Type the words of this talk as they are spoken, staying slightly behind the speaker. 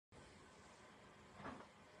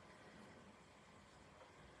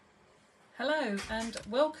Hello and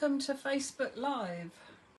welcome to Facebook Live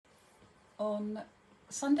on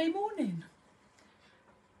Sunday morning.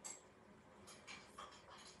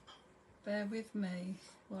 Bear with me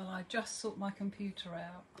while I just sort my computer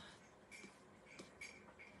out.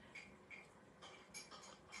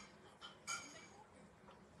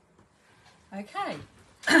 Okay,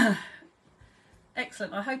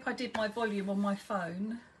 excellent. I hope I did my volume on my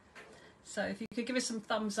phone. So if you could give us some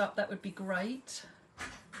thumbs up, that would be great.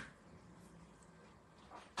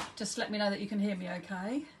 Just let me know that you can hear me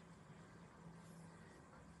okay.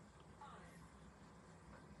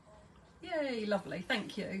 Yay, lovely,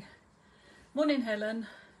 thank you. Morning, Helen.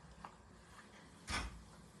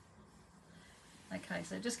 Okay,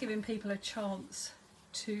 so just giving people a chance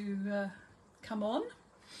to come on.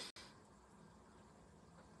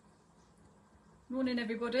 Morning,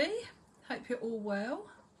 everybody. Hope you're all well.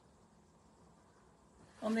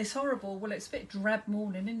 On this horrible, well, it's a bit drab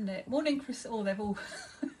morning, isn't it? Morning, Chris. Oh, they've all,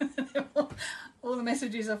 all the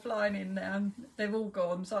messages are flying in now. They've all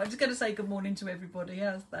gone. So I'm just going to say good morning to everybody.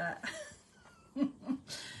 How's that?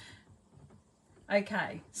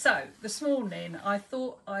 Okay, so this morning I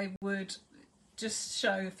thought I would just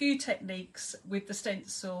show a few techniques with the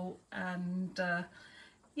stencil and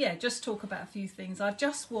yeah, just talk about a few things. I've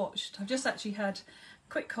just actually had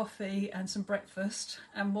quick coffee and some breakfast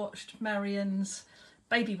and watched Marian's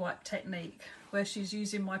baby wipe technique where she's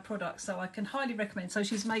using my products, so I can highly recommend. So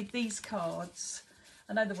she's made these cards.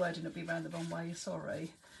 I know the wording will be around the wrong way,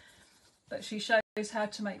 sorry, but she shows how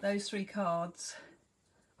to make those 3 cards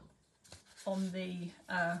on the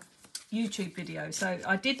YouTube video. So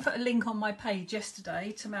I did put a link on my page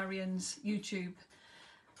yesterday to Marian's YouTube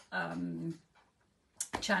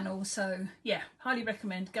channel, so yeah, highly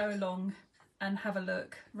recommend, go along and have a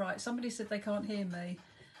look. Right, somebody said they can't hear me.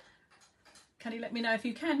 Can you let me know if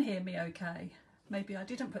you can hear me okay? Maybe I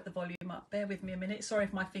didn't put the volume up. Bear with me a minute. Sorry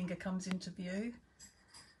if my finger comes into view.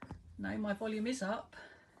 No, my volume is up.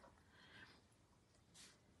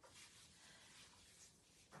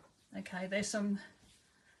 Okay, there's some...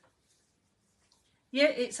 Yeah,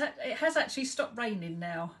 it has actually stopped raining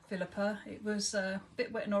now, Philippa. It was a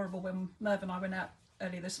bit wet and horrible when Merv and I went out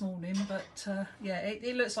early this morning, but yeah,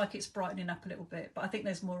 it looks like it's brightening up a little bit, but I think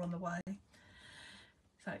there's more on the way.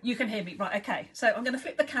 So you can hear me, right? Okay, so I'm going to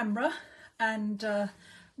flip the camera and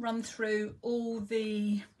run through all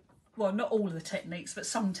the, well, not all of the techniques, but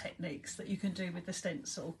some techniques that you can do with the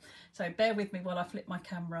stencil. So bear with me while I flip my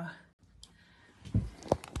camera.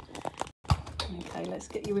 Okay, let's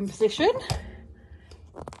get you in position.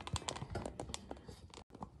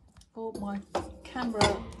 Oh, my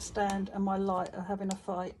camera stand and my light are having a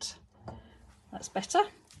fight. That's better.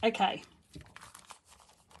 Okay.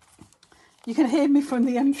 You can hear me from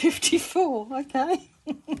the M54, okay?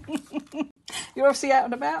 You're obviously out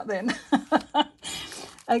and about then.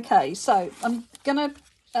 Okay, so I'm going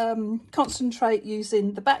to concentrate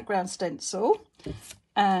using the background stencil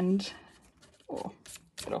and... Oh,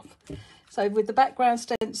 get off. So with the background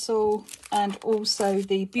stencil and also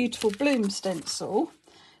the beautiful bloom stencil,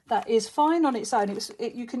 that is fine on its own.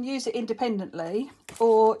 You can use it independently,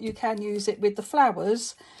 or you can use it with the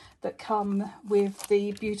flowers that come with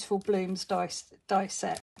the beautiful blooms die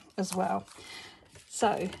set as well.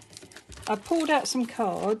 So I pulled out some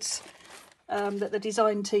cards that the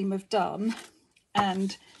design team have done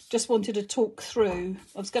and just wanted to talk through.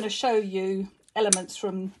 I was going to show you elements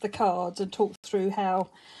from the cards and talk through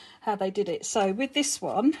how they did it. So with this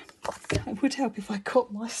one, it would help if I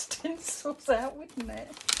got my stencils out, wouldn't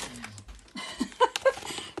it?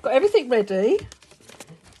 Got everything ready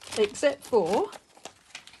except for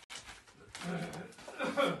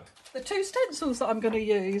the 2 stencils that I'm going to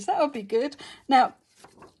use. That would be good. Now,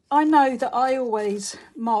 I know that I always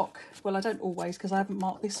mark, well, I don't always because I haven't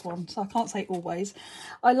marked this one, so I can't say always.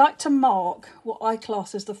 I like to mark what I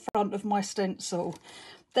class as the front of my stencil.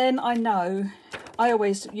 Then I know I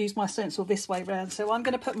always use my stencil this way round, so I'm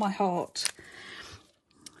going to put my heart.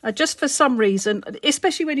 Just for some reason,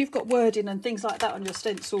 especially when you've got wording and things like that on your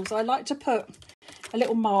stencils, I like to put a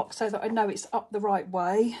little mark so that I know it's up the right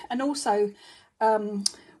way. And also,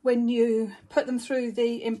 when you put them through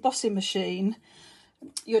the embossing machine,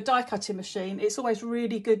 your die cutting machine, it's always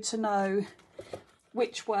really good to know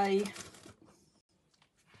which way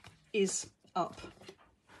is up,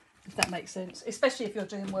 if that makes sense, especially if you're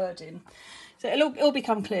doing wording. So it'll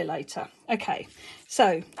become clear later. Okay,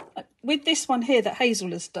 so with this one here that Hazel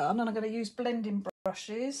has done, and I'm going to use blending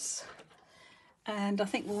brushes, and I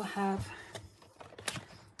think we'll have,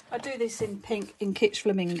 I do this in pink in Kitsch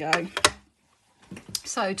Flamingo.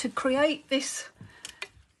 So to create this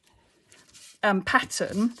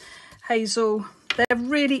pattern, Hazel they're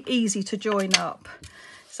really easy to join up.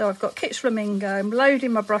 So I've got Kitsch Flamingo, I'm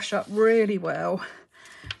loading my brush up really well,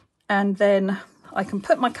 and then I can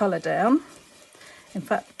put my colour down. In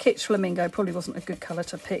fact, Kitsch Flamingo probably wasn't a good colour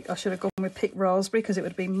to pick. I should have gone with Pick Raspberry because it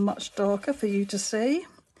would be much darker for you to see.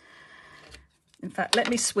 In fact, let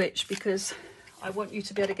me switch because I want you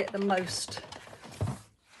to be able to get the most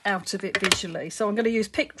out of it visually. So I'm going to use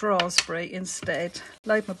Picked Raspberry instead.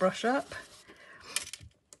 Load my brush up.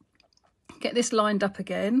 Get this lined up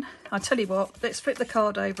again. I'll tell you what, let's flip the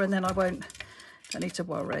card over and then don't need to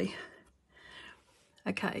worry.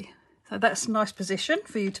 Okay, so that's a nice position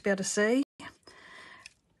for you to be able to see.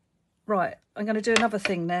 Right, I'm going to do another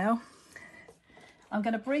thing now. I'm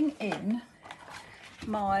going to bring in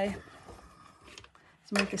my,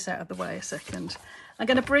 let's move this out of the way a second. I'm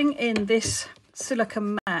going to bring in this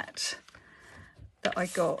silicone mat that I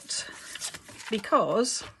got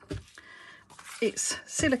because it's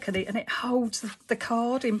silicone-y and it holds the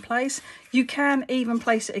card in place. You can even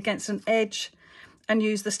place it against an edge and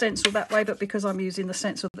use the stencil that way, but because I'm using the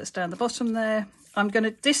stencil that's down the bottom there,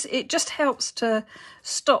 it just helps to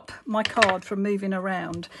stop my card from moving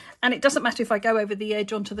around. And it doesn't matter if I go over the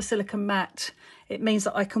edge onto the silicone mat, it means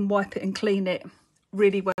that I can wipe it and clean it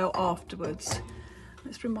really well afterwards.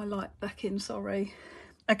 Let's bring my light back in, sorry.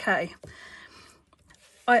 Okay.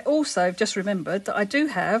 I also just remembered that I do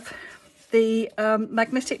have the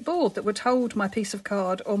magnetic board that would hold my piece of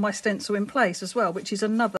card or my stencil in place as well, which is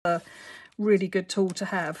another really good tool to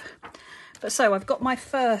have. But so I've got my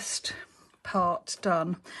first part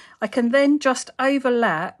done. I can then just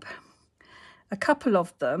overlap a couple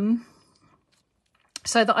of them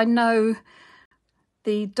so that I know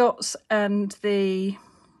the dots and the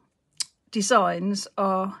designs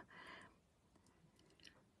are,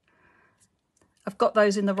 I've got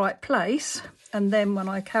those in the right place, and then when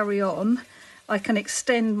I carry on I can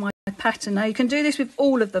extend my pattern. Now you can do this with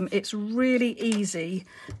all of them. It's really easy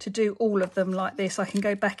to do all of them like this. I can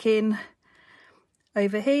go back in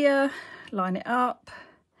over here, line it up.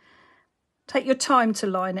 Take your time to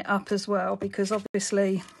line it up as well, because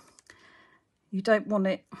obviously you don't want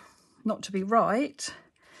it not to be right,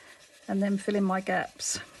 and then fill in my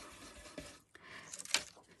gaps.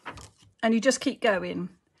 And you just keep going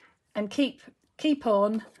and keep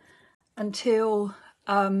on until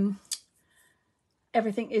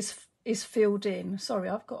everything is filled in. Sorry,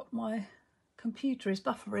 I've got my computer is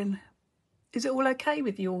buffering. Is it all okay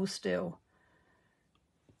with you all still?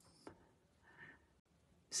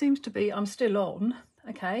 Seems to be. I'm still on.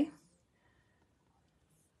 Okay.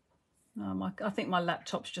 No, I think my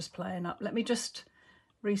laptop's just playing up. Let me just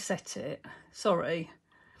reset it. Sorry.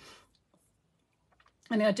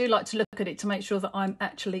 And I do like to look at it to make sure that I'm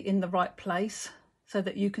actually in the right place so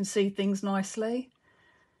that you can see things nicely.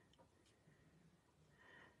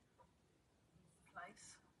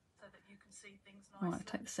 Right,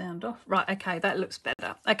 take the sound off. Right, okay, that looks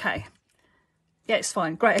better. Okay. Yeah, it's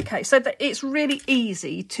fine. Great. Okay, so it's really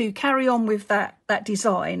easy to carry on with that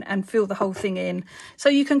design and fill the whole thing in. So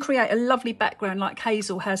you can create a lovely background like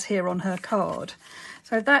Hazel has here on her card.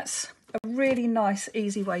 So that's a really nice,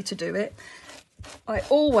 easy way to do it. I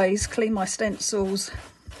always clean my stencils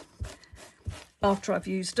after I've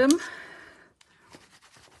used them.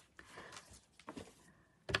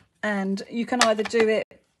 And you can either do it,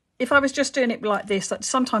 if I was just doing it like this, like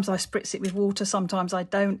sometimes I spritz it with water, sometimes I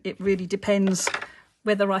don't. It really depends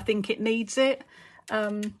whether I think it needs it.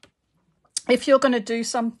 If you're going to do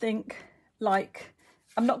something like,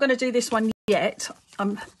 I'm not going to do this one yet.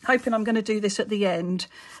 I'm hoping I'm going to do this at the end.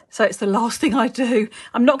 So it's the last thing I do.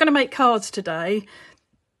 I'm not going to make cards today.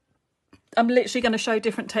 I'm literally going to show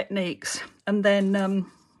different techniques, and then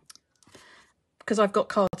because I've got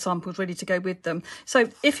card samples ready to go with them. So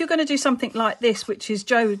if you're going to do something like this, which is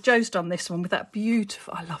Joe's done this one with that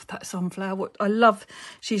beautiful, I love that sunflower. I love,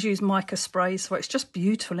 she's used mica spray, so it's just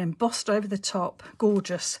beautiful, embossed over the top,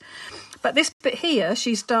 gorgeous. But this bit here,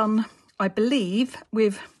 she's done, I believe,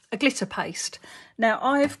 with a glitter paste. Now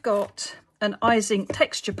I've got an eye-zinc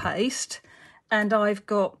texture paste, and I've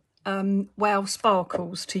got Wow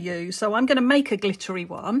Sparkles to use. So I'm going to make a glittery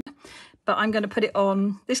one, but I'm going to put it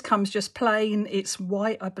on. This comes just plain. It's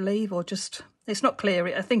white, I believe, or just, it's not clear.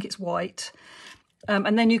 I think it's white.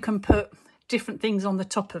 And then you can put different things on the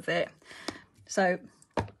top of it. So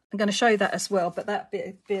I'm going to show that as well, but that'll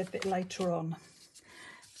be a bit later on.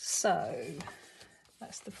 So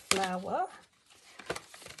that's the flower.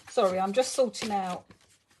 Sorry, I'm just sorting out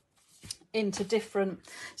into different.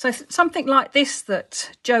 So something like this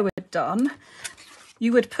that Joe had done,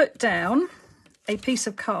 you would put down a piece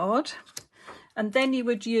of card, and then you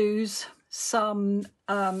would use some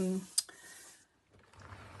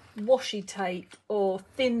washi tape or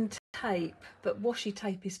thin tape, but washi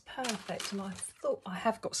tape is perfect, and I thought I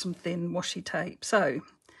have got some thin washi tape. So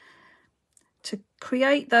to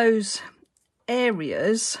create those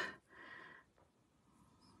areas,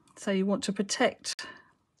 so you want to protect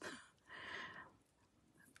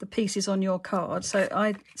the pieces on your card. So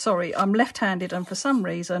I'm left-handed, and for some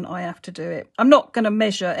reason I have to do it. I'm not going to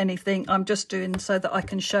measure anything, I'm just doing so that I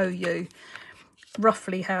can show you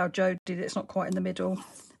roughly how Jo did it. It's not quite in the middle,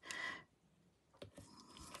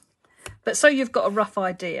 but so you've got a rough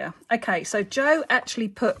idea. Okay, so Jo actually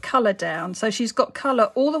put colour down, so she's got colour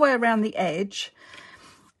all the way around the edge,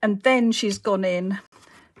 and then she's gone in.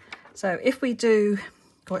 So if we do,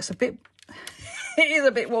 oh, it's a bit it is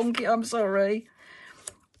a bit wonky, I'm sorry.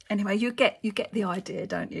 Anyway, you get the idea,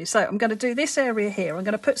 don't you? So I'm going to do this area here. I'm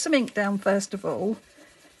going to put some ink down first of all.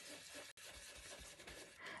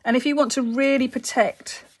 And if you want to really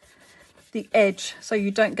protect the edge so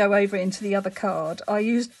you don't go over into the other card, I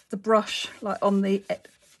used the brush like on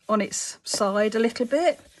its side a little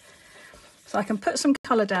bit. So I can put some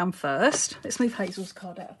colour down first. Let's move Hazel's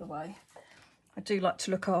card out of the way. I do like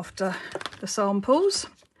to look after the samples.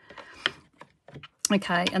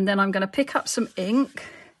 Okay, and then I'm going to pick up some ink.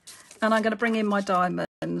 And I'm going to bring in my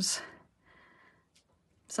diamonds.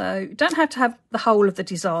 So you don't have to have the whole of the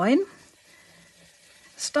design.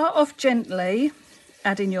 Start off gently,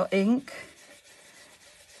 adding your ink.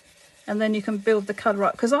 And then you can build the colour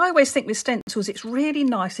up. Because I always think with stencils, it's really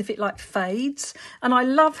nice if it like fades. And I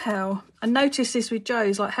love how, I noticed this with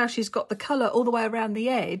Jo's, like how she's got the colour all the way around the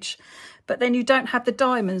edge. But then you don't have the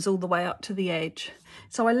diamonds all the way up to the edge.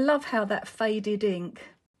 So I love how that faded in.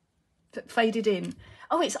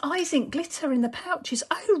 Oh, it's Eyes Ink glitter in the pouches.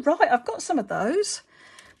 Oh, right, I've got some of those.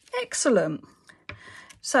 Excellent.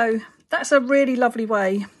 So that's a really lovely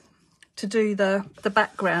way to do the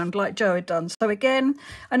background like Jo had done. So again,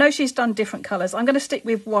 I know she's done different colours. I'm going to stick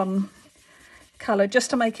with one colour just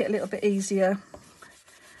to make it a little bit easier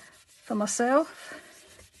for myself.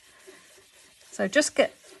 So just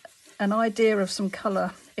get an idea of some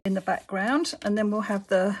colour in the background, and then we'll have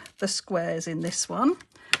the squares in this one.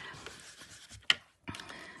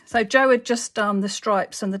 So Jo had just done the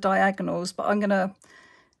stripes and the diagonals, but I'm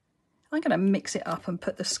gonna mix it up and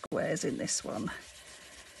put the squares in this one.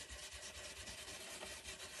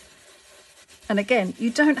 And again, you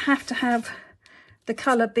don't have to have the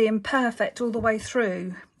colour being perfect all the way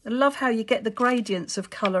through. I love how you get the gradients of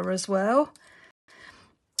colour as well.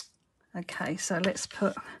 Okay, so let's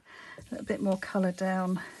put a little bit more colour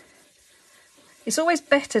down. It's always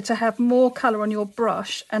better to have more colour on your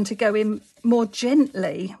brush and to go in more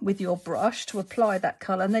gently with your brush to apply that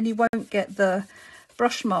colour, and then you won't get the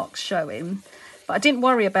brush marks showing. But I didn't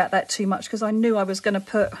worry about that too much because I knew I was going to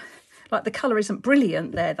put, like the colour isn't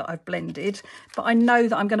brilliant there that I've blended, but I know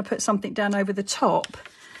that I'm going to put something down over the top.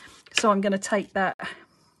 So I'm going to take that,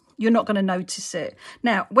 you're not going to notice it.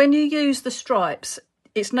 Now, when you use the stripes,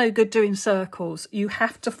 it's no good doing circles. You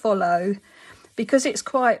have to follow, because it's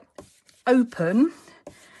quite open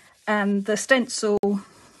and the stencil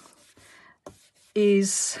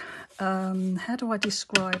is how do I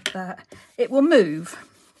describe that? It will move.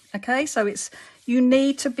 Okay, so you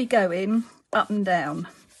need to be going up and down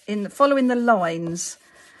in following the lines.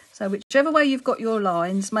 So whichever way you've got your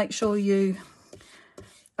lines, make sure you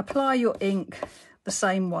apply your ink the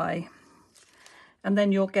same way, and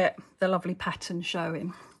then you'll get the lovely pattern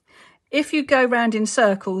showing. If you go round in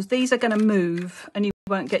circles, these are going to move and you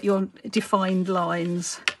won't get your defined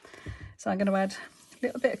lines. So I'm going to add a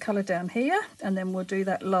little bit of colour down here, and then we'll do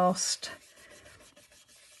that last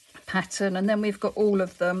pattern, and then we've got all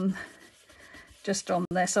of them just on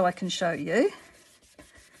there so I can show you.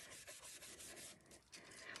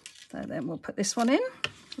 So then we'll put this one in,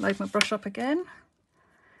 load my brush up again.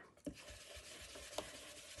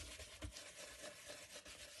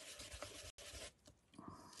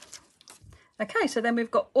 Okay, so then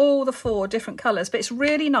we've got all the 4 different colours, but it's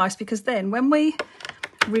really nice because then when we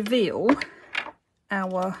reveal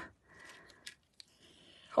our,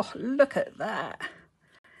 oh, look at that.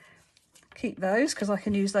 Keep those because I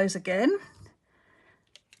can use those again.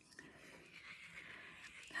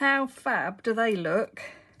 How fab do they look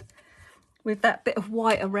with that bit of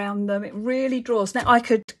white around them? It really draws. Now I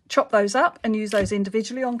could chop those up and use those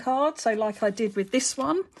individually on cards, so like I did with this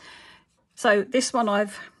one. So this one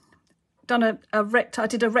I've done I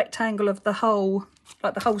did a rectangle of the whole,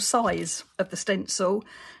 like the whole size of the stencil,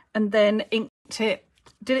 and then inked it,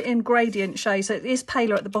 did it in gradient shade so it is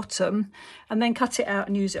paler at the bottom, and then cut it out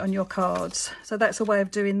and use it on your cards. So that's a way of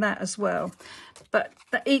doing that as well. but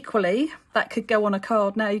equally that could go on a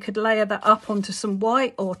card. Now you could layer that up onto some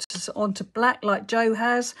white or onto black like Joe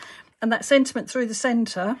has, and that sentiment through the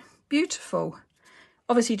centre, beautiful.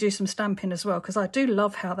 Obviously do some stamping as well, because I do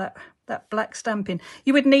love how that black stamping.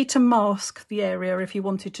 You would need to mask the area if you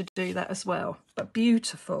wanted to do that as well, but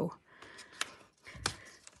beautiful.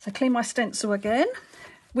 So clean my stencil again.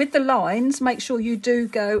 With the lines, make sure you do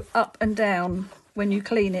go up and down when you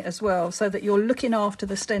clean it as well, so that you're looking after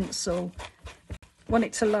the stencil. Want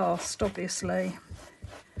it to last, obviously.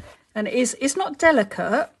 And it's not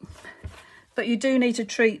delicate, but you do need to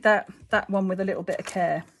treat that one with a little bit of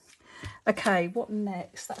care. Okay, what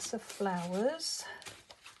next? That's the flowers.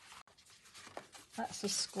 That's a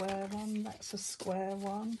square one. That's a square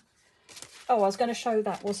one. Oh, I was going to show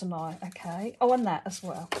that, wasn't I? Okay. Oh, and that as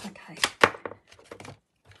well. Okay.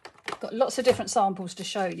 Got lots of different samples to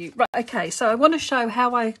show you. Right, okay, so I want to show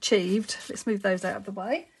how I achieved, let's move those out of the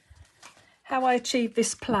way, how I achieved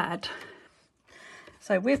this plaid.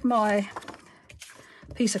 So with my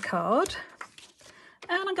piece of card,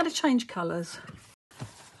 and I'm going to change colours.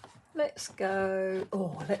 Let's go,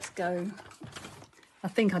 I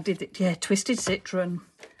think I did it, yeah, Twisted Citron.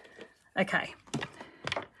 Okay,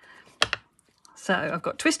 so I've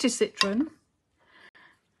got Twisted Citron,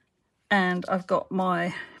 and I've got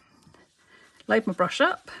my, laid my brush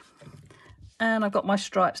up, and I've got my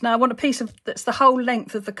stripes. Now I want a piece of, that's the whole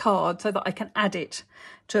length of the card, so that I can add it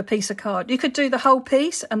to a piece of card. You could do the whole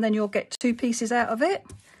piece and then you'll get 2 pieces out of it.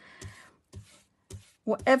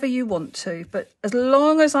 Whatever you want to, but as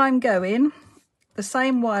long as I'm going the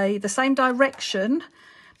same way, the same direction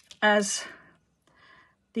as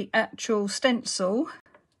the actual stencil,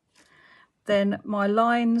 then my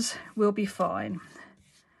lines will be fine.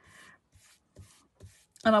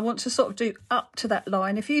 And I want to sort of do up to that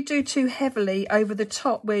line. If you do too heavily over the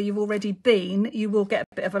top where you've already been, you will get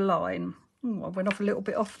a bit of a line. Oh, I went off a little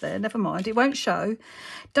bit off there. Never mind, it won't show.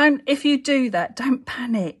 If you do that, don't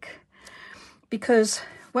panic. Because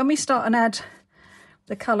when we start and add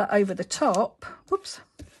the colour over the top, whoops,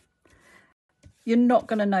 you're not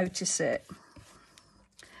going to notice it.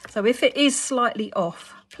 So if it is slightly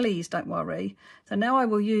off, please don't worry. So now I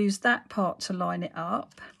will use that part to line it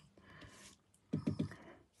up.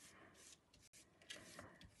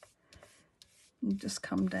 And just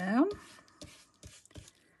come down.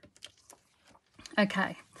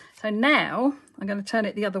 Okay, so now I'm going to turn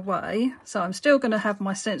it the other way. So I'm still going to have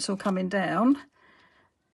my stencil coming down,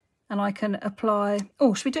 and I can apply,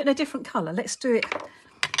 oh, should we do it in a different colour? Let's do it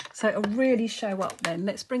so it'll really show up then.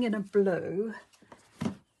 Let's bring in a blue.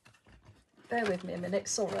 Bear with me a minute,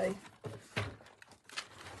 sorry.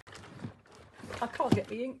 I can't get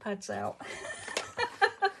the ink pads out.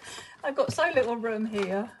 I've got so little room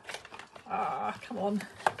here. Ah, come on.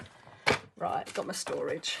 Right, got my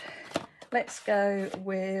storage. Let's go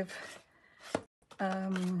with, I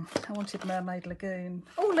wanted Mermaid Lagoon.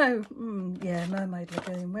 Oh no, yeah, Mermaid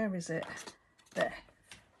Lagoon. Where is it? There.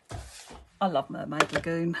 I love Mermaid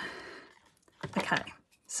Lagoon. Okay,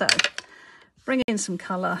 so bring in some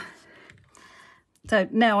colour. So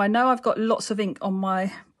now I know I've got lots of ink on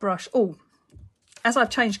my brush. Oh, as I've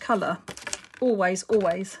changed colour, always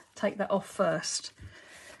take that off first.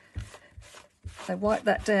 So wipe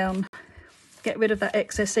that down, get rid of that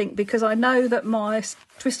excess ink, because I know that my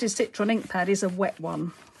Twisted Citron ink pad is a wet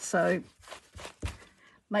one. So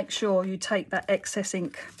make sure you take that excess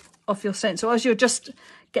ink off your stencil, otherwise you'll just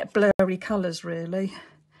get blurry colours really.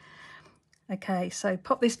 Okay, so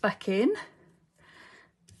pop this back in.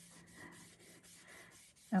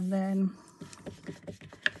 And then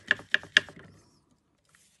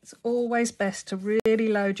it's always best to really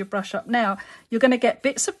load your brush up. Now, you're going to get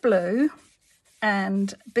bits of blue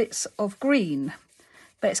and bits of green,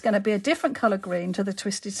 but it's going to be a different colour green to the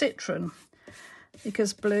Twisted Citron,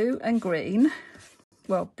 because blue and green,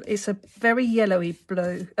 well, it's a very yellowy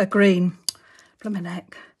blue, green. Blimey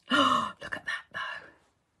neck. Oh, look at that though.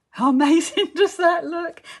 How amazing does that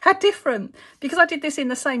look? How different. Because I did this in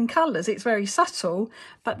the same colours, it's very subtle,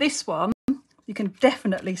 but this one, you can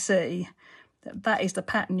definitely see that that is the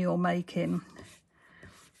pattern you're making.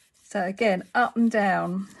 So again, up and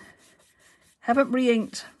down. Haven't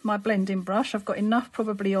re-inked my blending brush. I've got enough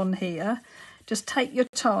probably on here. Just take your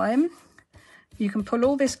time. You can pull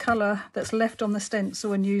all this colour that's left on the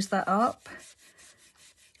stencil and use that up.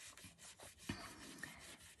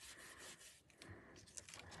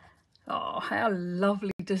 Oh, how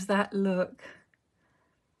lovely does that look?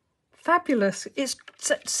 Fabulous. It's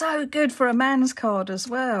so good for a man's card as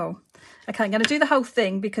well. Okay, I'm going to do the whole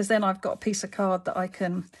thing, because then I've got a piece of card that I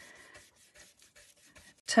can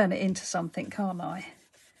turn it into something, can't I?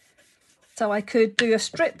 So I could do a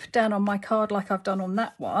strip down on my card like I've done on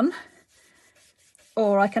that one,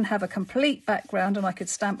 or I can have a complete background and I could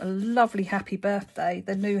stamp a lovely happy birthday,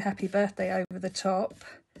 the new happy birthday over the top.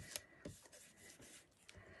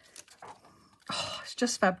 Oh, it's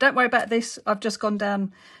just fab. Don't worry about this. I've just gone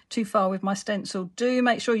down too far with my stencil. Do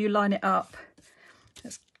make sure you line it up.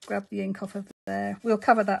 Let's grab the ink off of there. We'll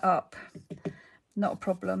cover that up. Not a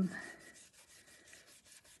problem.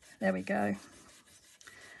 There we go.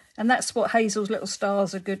 And that's what Hazel's little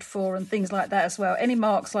stars are good for and things like that as well. Any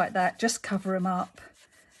marks like that, just cover them up.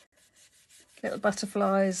 Little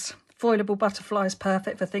butterflies, foilable butterflies,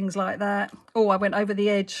 perfect for things like that. Oh, I went over the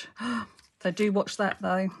edge. So do watch that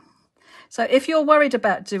though. So if you're worried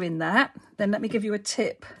about doing that, then let me give you a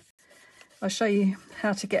tip. I'll show you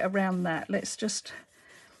how to get around that. Let's just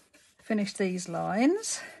finish these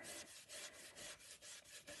lines.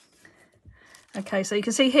 Okay, so you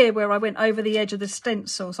can see here where I went over the edge of the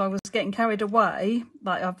stencil. So I was getting carried away,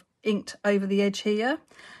 like I've inked over the edge here.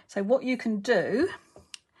 So what you can do,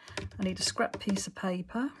 I need a scrap piece of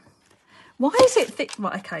paper. Why is it thick?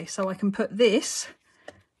 Right, okay, so I can put this.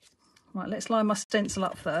 Right, let's line my stencil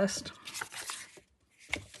up first.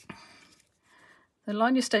 So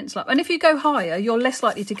line your stencil up. And if you go higher, you're less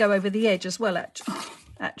likely to go over the edge as well,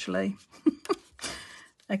 actually.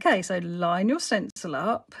 Okay, so line your stencil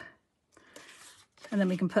up. And then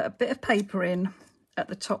we can put a bit of paper in at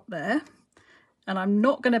the top there. And I'm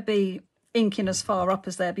not going to be inking as far up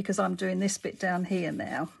as there because I'm doing this bit down here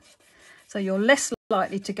now. So you're less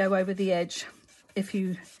likely to go over the edge if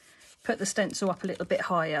you put the stencil up a little bit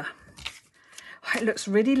higher. Oh, it looks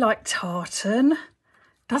really like tartan,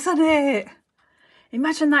 doesn't it?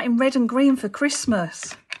 Imagine that in red and green for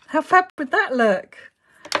Christmas. How fab would that look?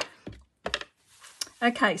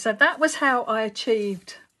 Okay, so that was how I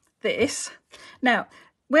achieved this. Now,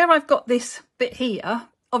 where I've got this bit here,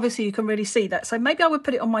 obviously you can really see that. So maybe I would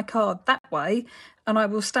put it on my card that way and I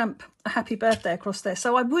will stamp a happy birthday across there.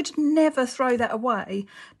 So I would never throw that away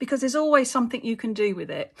because there's always something you can do with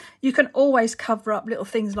it. You can always cover up little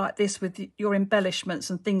things like this with your embellishments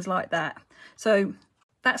and things like that. So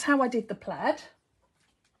that's how I did the plaid.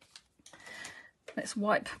 Let's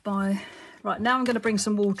wipe my... Right, now I'm going to bring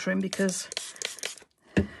some water in because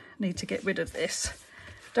I need to get rid of this.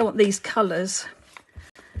 Don't want these colours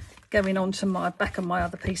going onto my back of my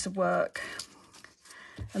other piece of work.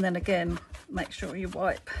 And then again, make sure you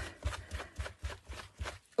wipe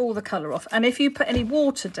all the colour off. And if you put any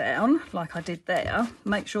water down, like I did there,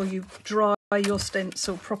 make sure you dry your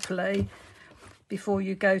stencil properly before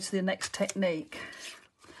you go to the next technique.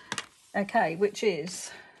 Okay, which is...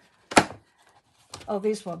 Oh,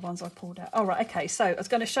 these were ones I pulled out. All right, okay, so I was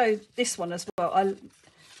going to show this one as well. I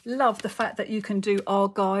love the fact that you can do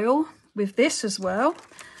argyle with this as well.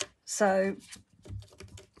 So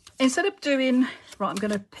instead of doing... Right, I'm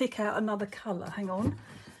going to pick out another colour. Hang on.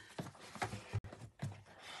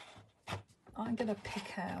 I'm going to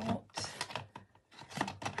pick out...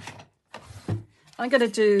 I'm going to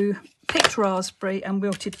do picked raspberry and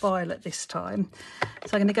wilted violet this time.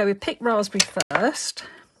 So I'm going to go with picked raspberry first.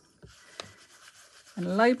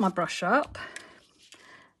 And load my brush up.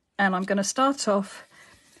 And I'm going to start off...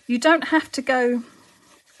 You don't have to go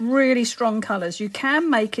really strong colours. You can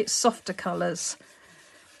make it softer colours.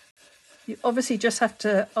 You obviously just have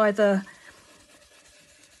to either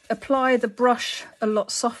apply the brush a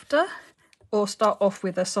lot softer or start off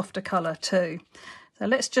with a softer colour too. So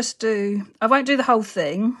let's just do... I won't do the whole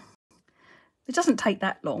thing. It doesn't take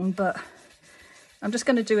that long, but I'm just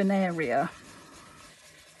going to do an area.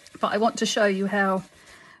 But I want to show you how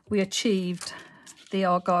we achieved the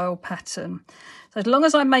argyle pattern. So as long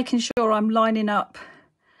as I'm making sure I'm lining up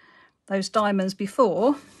those diamonds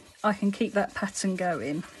before, I can keep that pattern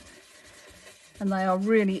going. And they are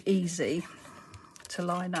really easy to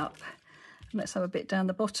line up. And let's have a bit down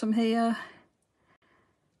the bottom here.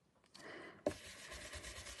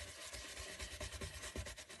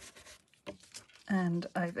 And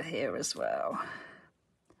over here as well.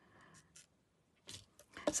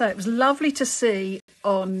 So it was lovely to see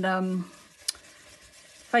on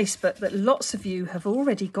Facebook that lots of you have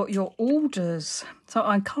already got your orders. So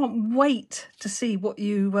I can't wait to see what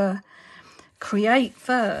you create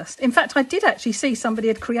first. In fact, I did actually see somebody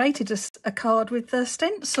had created a card with the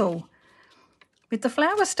stencil, with the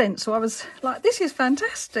flower stencil. I was like, this is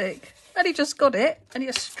fantastic. And he just got it and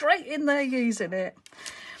you're straight in there using it.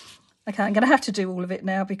 Okay, I'm going to have to do all of it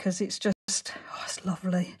now because it's just, oh, it's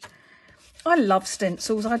lovely. I love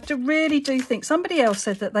stencils. I really do think somebody else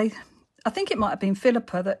said that I think it might have been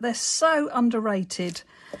Philippa, that they're so underrated,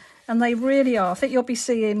 and they really are. I think you'll be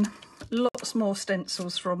seeing lots more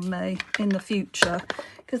stencils from me in the future,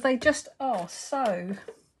 because they just are so...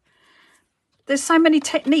 There's so many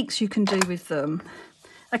techniques you can do with them.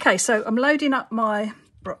 Okay, so I'm loading up my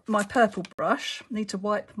purple brush. I need to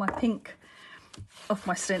wipe my pink off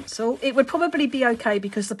my stencil. It would probably be okay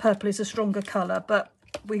because the purple is a stronger colour, but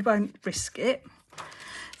we won't risk it.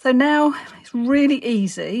 So now it's really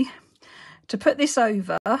easy to put this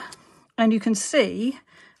over, and you can see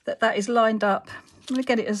that that is lined up. I'm going to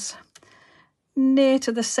get it as near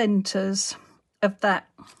to the centres of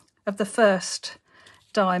the first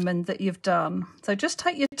diamond that you've done. So just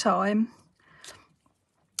take your time,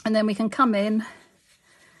 and then we can come in,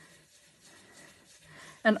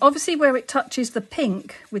 and obviously where it touches the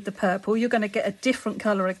pink with the purple, you're going to get a different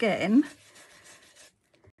colour again.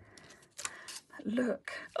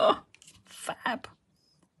 Look, oh, fab.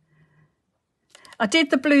 I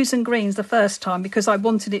did the blues and greens the first time because I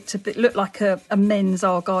wanted it to look like a men's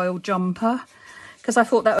Argyle jumper, because I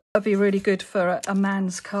thought that would be really good for a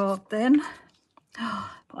man's card then.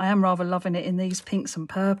 I am rather loving it in these pinks and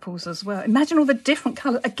purples as well. Imagine all the different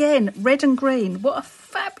colours. Again, red and green. What a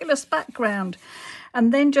fabulous background.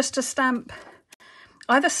 And then just to stamp,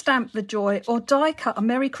 either stamp the joy or die cut a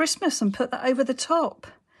Merry Christmas and put that over the top.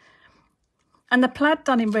 And the plaid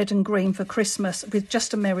done in red and green for Christmas with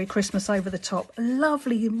just a Merry Christmas over the top.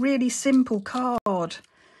 Lovely, really simple card.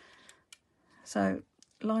 So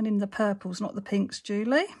lining the purples, not the pinks,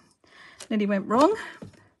 Julie. Nearly went wrong.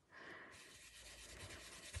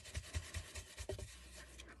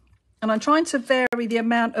 And I'm trying to vary the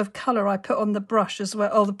amount of colour I put on the brush as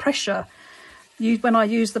well, or the pressure when I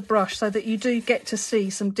use the brush, so that you do get to see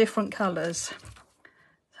some different colours.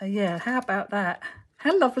 So yeah, how about that?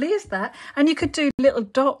 How lovely is that? And you could do little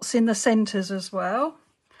dots in the centres as well.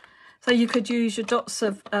 So you could use your dots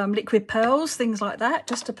of liquid pearls, things like that,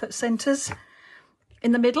 just to put centres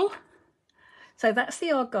in the middle. So that's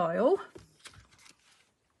the Argyle.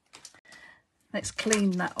 Let's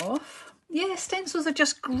clean that off. Yeah, stencils are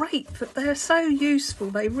just great, but they're so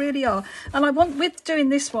useful. They really are. And I want, with doing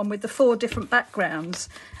this one with the 4 different backgrounds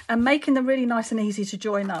and making them really nice and easy to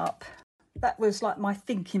join up, that was like my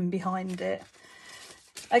thinking behind it.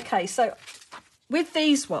 Okay, so with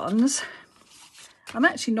these ones, I'm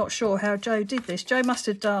actually not sure how Jo did this. Jo must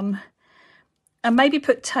have done, and maybe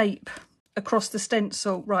put tape across the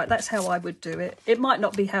stencil. Right, that's how I would do it. It might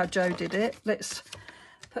not be how Jo did it. Let's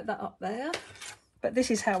put that up there. But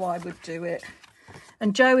this is how I would do it.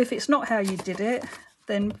 And Jo, if it's not how you did it,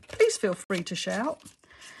 then please feel free to shout.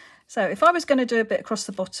 So if I was going to do a bit across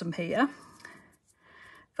the bottom here,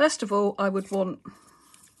 first of all, I would want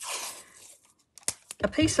a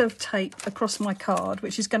piece of tape across my card,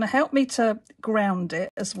 which is going to help me to ground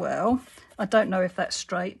it as well. I don't know if that's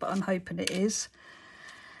straight, but I'm hoping it is.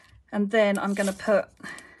 And then I'm going to put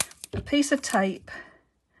a piece of tape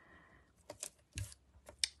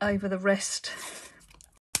over the rest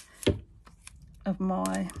of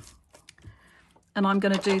my, and I'm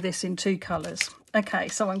going to do this in 2 colours. Okay,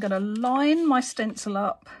 so I'm going to line my stencil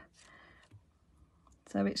up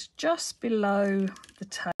so it's just below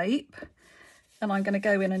the tape, and I'm going to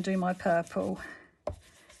go in and do my purple.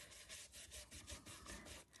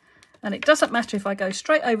 And it doesn't matter if I go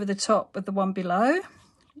straight over the top with the one below.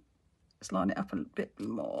 Let's line it up a bit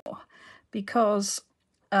more, because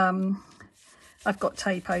I've got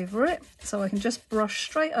tape over it, so I can just brush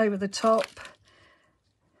straight over the top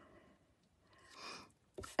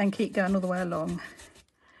and keep going all the way along.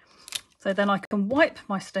 So then I can wipe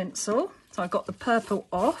my stencil. So I've got the purple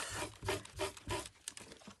off,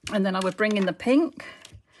 and then I would bring in the pink.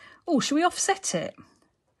 Oh, should we offset it?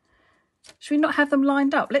 Should we not have them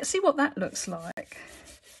lined up? Let's see what that looks like.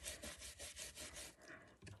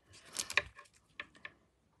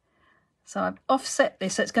 So I've offset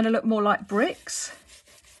this, so it's going to look more like bricks.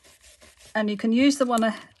 And you can use the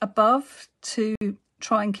one above to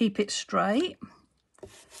try and keep it straight.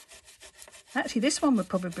 Actually, this one would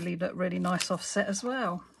probably look really nice offset as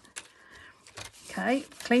well. Okay,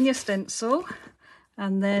 clean your stencil,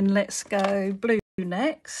 and then let's go blue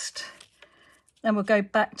next. Then we'll go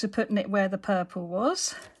back to putting it where the purple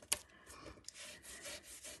was.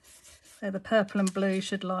 So the purple and blue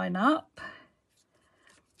should line up.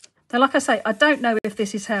 So like I say, I don't know if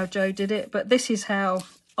this is how Jo did it, but this is how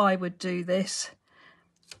I would do this.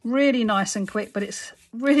 Really nice and quick, but it's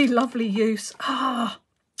really lovely use.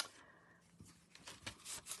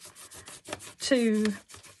 Too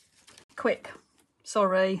quick,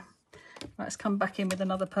 sorry. Let's come back in with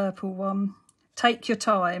another purple one. Take your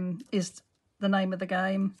time is the name of the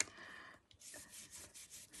game.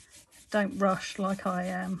 Don't rush like I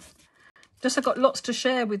am. Just I've got lots to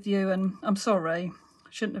share with you, and I'm sorry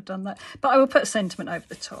shouldn't have done that. But I will put a sentiment over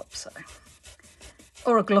the top, so.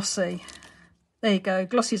 Or a glossy. There you go.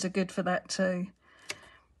 Glossies are good for that too.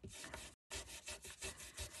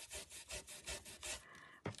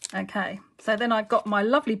 Okay, so then I've got my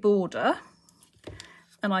lovely border,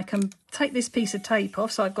 and I can take this piece of tape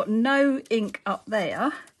off, so I've got no ink up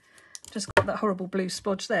there, just got that horrible blue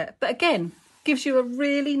splodge there. But again, gives you a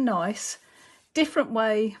really nice, different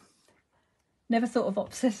way. Never thought of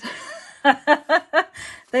opposites.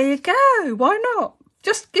 There you go, why not?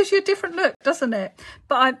 Just gives you a different look, doesn't it?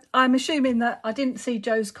 But I'm assuming that I didn't see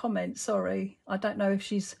Jo's comment, sorry. I don't know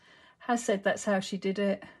if has said that's how she did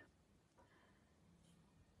it.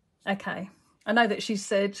 Okay, I know that she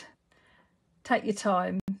said, take your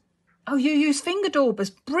time. Oh, you use finger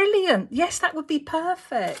daubers, brilliant. Yes, that would be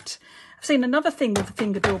perfect. I've seen another thing with the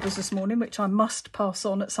finger daubers this morning, which I must pass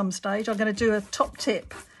on at some stage. I'm going to do a top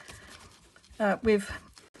tip with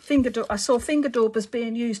finger daubers. I saw finger daubers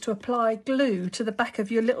being used to apply glue to the back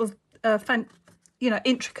of your little,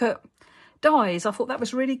 intricate dies. I thought that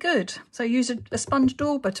was really good. So use a sponge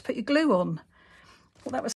dauber to put your glue on. I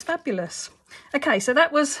thought that was fabulous. Okay, so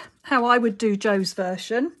that was how I would do Jo's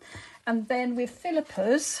version. And then with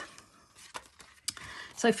Philippa's,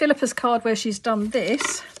 so Philippa's card where she's done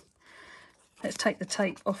this, let's take the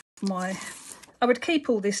tape off I would keep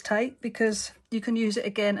all this tape because you can use it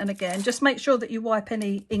again and again. Just make sure that you wipe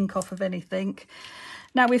any ink off of anything.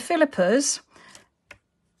 Now with Philippa's,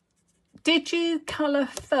 did you colour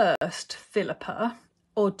first, Philippa,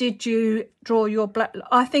 or did you draw your black?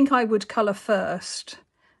 I think I would colour first.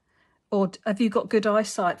 Or have you got good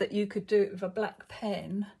eyesight that you could do it with a black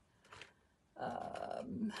pen?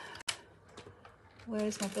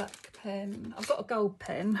 Where's my black pen? I've got a gold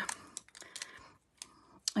pen.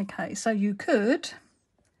 Okay, so you could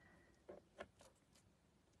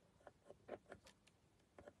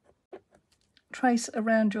trace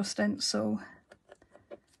around your stencil.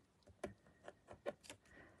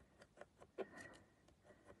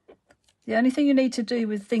 The only thing you need to do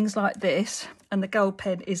with things like this, and the gold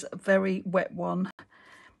pen is a very wet one,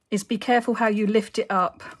 is be careful how you lift it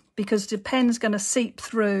up, because the pen's going to seep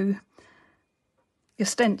through your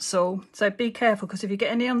stencil. So be careful, because if you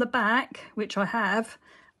get any on the back, which I have,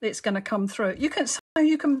 it's going to come through. Look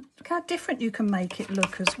how different you can make it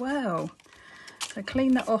look as well. So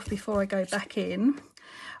clean that off before I go back in.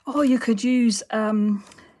 Or you could use a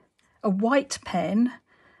white pen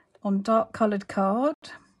on dark coloured card.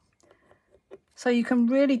 So you can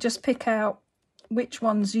really just pick out which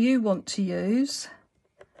ones you want to use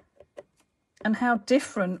and how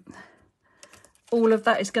different all of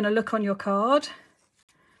that is going to look on your card.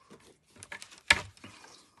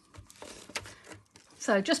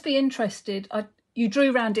 So just be interested. You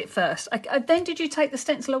drew round it first. Then did you take the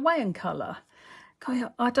stencil away and colour?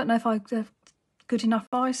 I don't know if I have good enough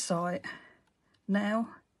eyesight now.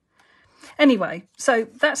 Anyway, so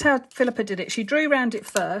that's how Philippa did it. She drew round it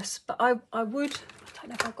first, but I don't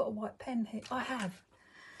know if I've got a white pen here. I have.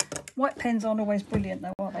 White pens aren't always brilliant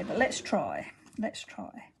though, are they? But let's try. Let's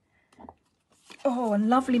try. Oh, and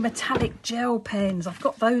lovely metallic gel pens. I've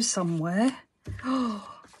got those somewhere. Oh,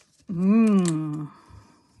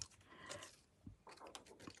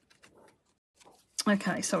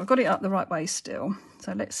 Okay, so I've got it up the right way still.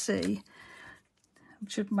 So let's see. I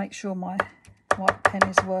should make sure my white pen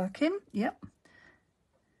is working. Yep.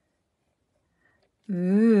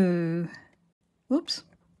 Ooh. Whoops.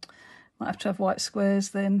 Might have to have white squares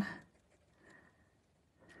then.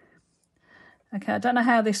 Okay, I don't know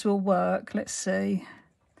how this will work. Let's see.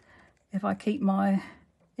 If I keep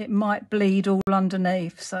it might bleed all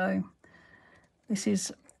underneath. So this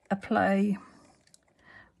is a play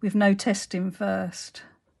with no testing first.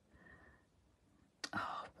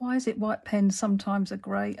 Oh, why is it white pens sometimes are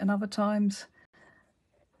great and other times?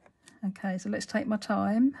 Okay, so let's take my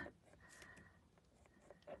time.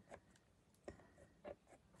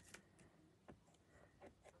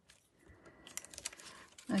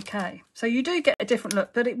 Okay, so you do get a different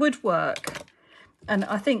look, but it would work. And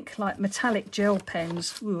I think like metallic gel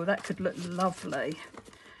pens, ooh, that could look lovely.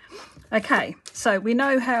 Okay, so we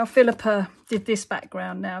know how Philippa did this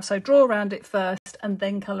background now. So draw around it first and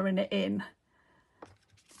then colouring it in.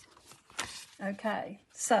 Okay,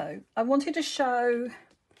 so I wanted to show,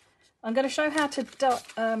 I'm going to show how to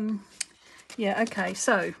okay,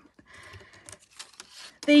 so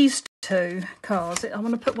these two cards, I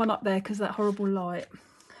want to put one up there because of that horrible light.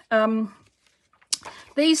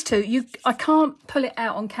 These two, I can't pull it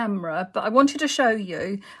out on camera, but I wanted to show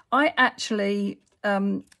you. I actually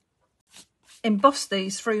embossed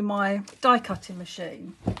these through my die cutting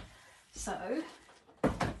machine. So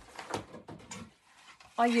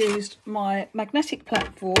I used my magnetic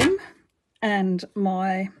platform and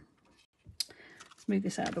my, let's move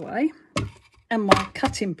this out of the way, and my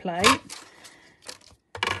cutting plate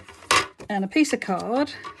and a piece of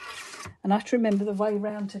card. And I have to remember the way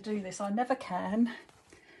round to do this. I never can.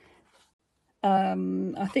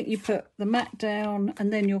 I think you put the mat down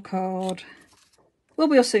and then your card. Well,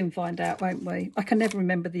 we'll soon find out, won't we? I can never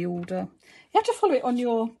remember the order. You have to follow it on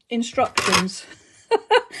your instructions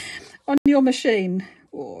on your machine.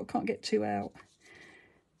 Oh, I can't get two out.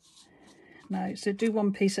 No, so do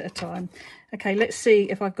one piece at a time. Okay, let's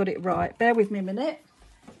see if I've got it right. Bear with me a minute.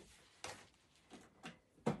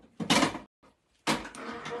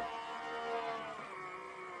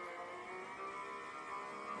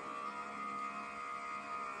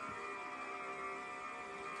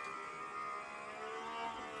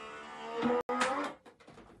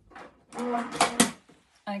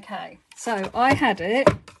 Okay, so I had it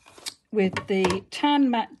with the tan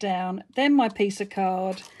mat down, then my piece of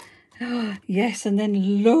card. Yes, and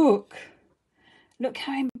then look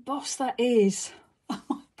how embossed that is. Oh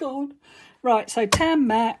my God. Right, so tan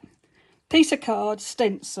mat, piece of card,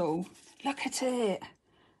 stencil. Look at it.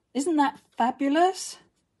 Isn't that fabulous?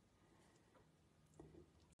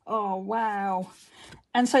 Oh, wow.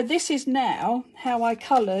 And so this is now how I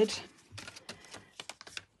coloured.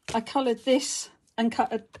 I coloured this and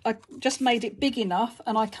I just made it big enough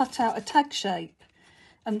and I cut out a tag shape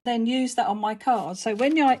and then used that on my card. So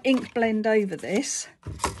when I ink blend over this,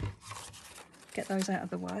 get those out of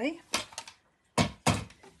the way.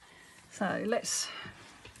 So let's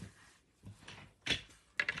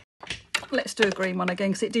do a green one again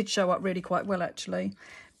because it did show up really quite well actually.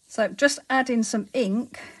 So just add in some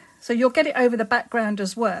ink. So you'll get it over the background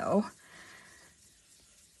as well.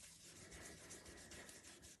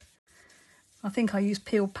 I think I used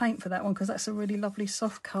peeled paint for that one because that's a really lovely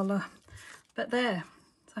soft colour. But there,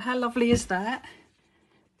 so how lovely is that?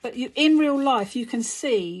 But you, in real life, you can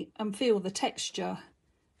see and feel the texture.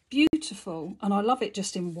 Beautiful. And I love it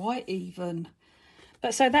just in white even.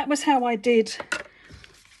 But so that was how I did,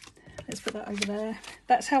 let's put that over there.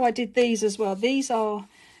 That's how I did these as well. These are,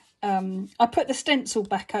 I put the stencil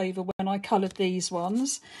back over when I coloured these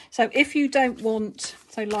ones. So if you don't want,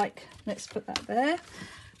 so like, let's put that there.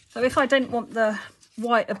 So if I don't want the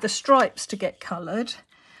white of the stripes to get coloured,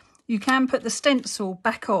 you can put the stencil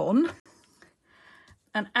back on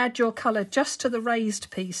and add your colour just to the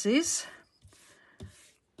raised pieces.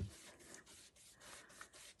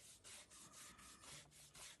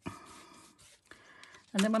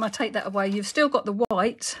 And then when I take that away, you've still got the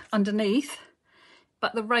white underneath,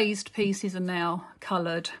 but the raised pieces are now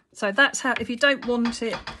coloured. So that's how, if you don't want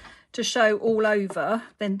it to show all over,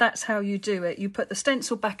 then that's how you do it. You put the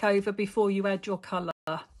stencil back over before you add your colour.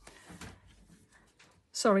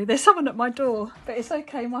 Sorry, there's someone at my door, but it's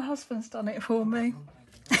okay, my husband's done it for me.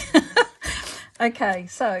 Okay,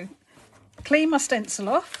 so clean my stencil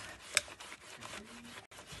off.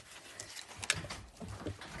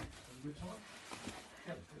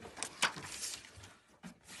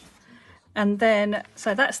 And then,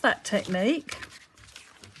 so that's that technique.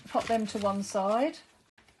 Pop them to one side.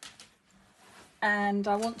 And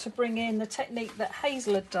I want to bring in the technique that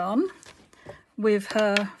Hazel had done with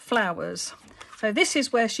her flowers. So this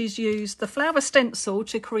is where she's used the flower stencil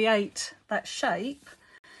to create that shape.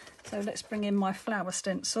 So let's bring in my flower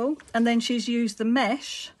stencil. And then she's used the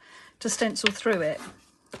mesh to stencil through it.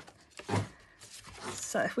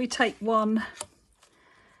 So if we take one,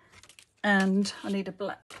 and I need a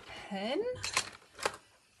black pen.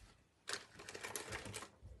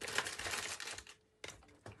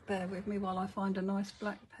 Bear with me while I find a nice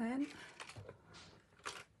black pen.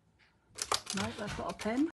 No, that's not a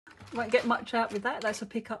pen. Won't get much out with that. That's a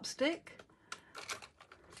pickup stick.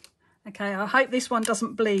 Okay, I hope this one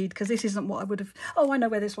doesn't bleed because this isn't what I would have... Oh, I know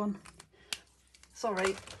where this one.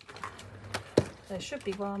 Sorry. There should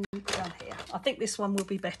be one down here. I think this one will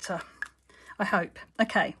be better. I hope.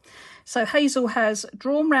 Okay, so Hazel has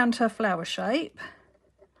drawn round her flower shape.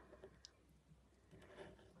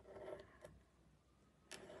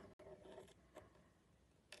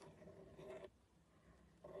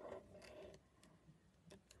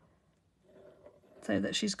 So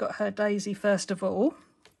that she's got her daisy first of all.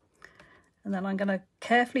 And then I'm going to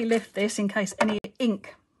carefully lift this in case any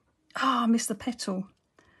ink... Oh, I missed the petal.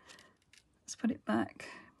 Let's put it back.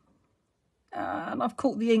 And I've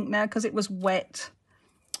caught the ink now because it was wet.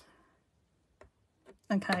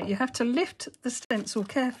 Okay, you have to lift the stencil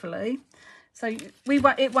carefully. So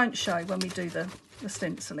it won't show when we do the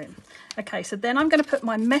stenciling. Okay, so then I'm going to put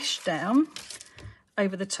my mesh down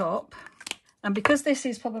over the top. And because this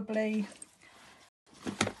is probably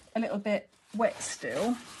a little bit wet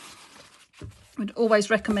still. I'd always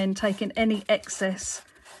recommend taking any excess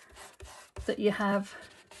that you have.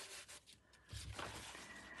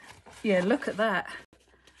 Yeah, look at that.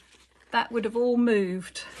 That would have all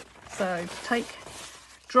moved. So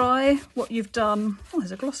dry what you've done. Oh,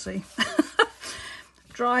 there's a glossy.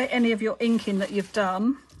 Dry any of your inking that you've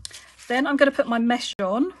done. Then I'm going to put my mesh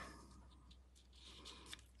on.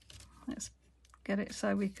 Let's get it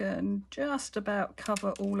so we can just about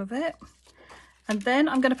cover all of it. And then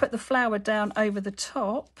I'm going to put the flower down over the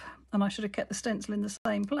top. And I should have kept the stencil in the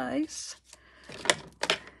same place,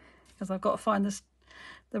 because I've got to find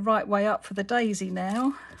the right way up for the daisy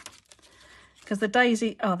now. Because the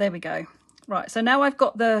daisy, oh, there we go. Right, so now I've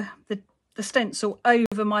got the stencil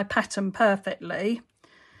over my pattern perfectly.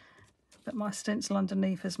 But my stencil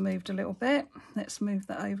underneath has moved a little bit. Let's move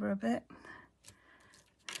that over a bit.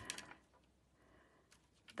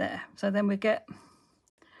 There. So then we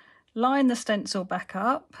line the stencil back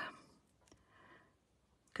up,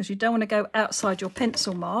 because you don't want to go outside your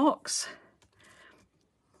pencil marks.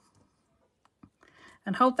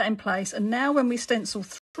 And hold that in place. And now when we stencil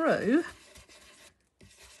through,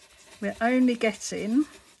 we're only getting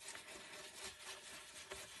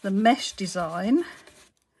the mesh design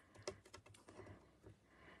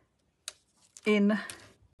in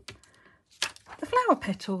the flower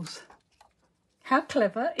petals. How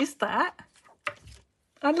clever is that?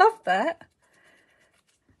 I love that.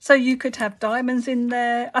 So you could have diamonds in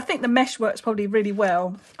there. I think the mesh works probably really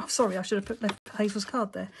well. Oh, sorry, I should have put Hazel's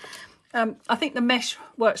card there. I think the mesh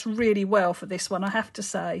works really well for this one, I have to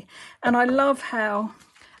say. And I love how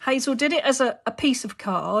Hazel did it as a piece of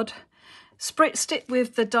card, spritzed it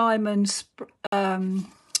with the diamonds,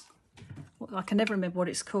 I can never remember what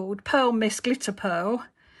it's called, Pearl Mist Glitter Pearl.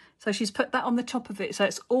 So she's put that on the top of it, so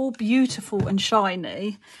it's all beautiful and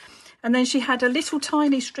shiny. And then she had a little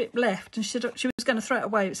tiny strip left, and she was going to throw it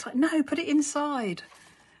away. It's like, no, put it inside.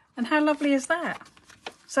 And how lovely is that?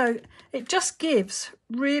 So it just gives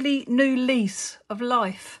really new lease of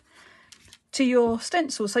life to your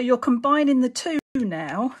stencil. So you're combining the two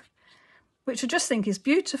now, which I just think is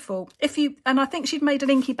beautiful. And I think she'd made an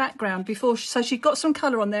inky background before, so she got some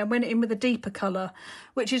colour on there and went in with a deeper colour,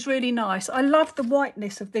 which is really nice. I love the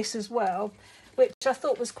whiteness of this as well, which I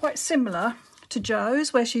thought was quite similar to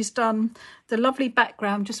Jo's, where she's done the lovely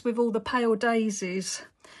background just with all the pale daisies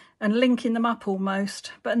and linking them up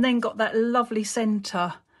almost, and then got that lovely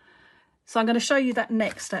centre. So I'm going to show you that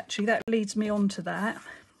next, actually. That leads me on to that.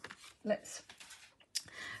 Let's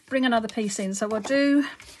bring another piece in. So I'll do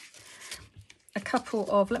a couple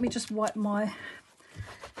of, let me just wipe my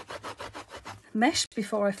mesh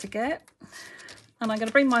before I forget. And I'm going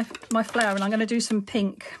to bring my flower, and I'm going to do some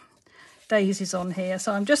pink daisies on here.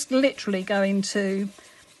 So I'm just literally going to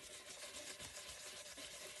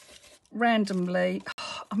randomly,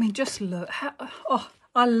 I mean, just look how,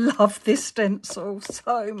 I love this stencil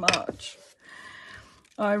so much.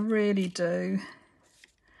 I really do.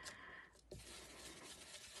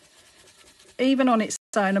 Even on its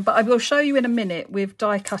own, but I will show you in a minute with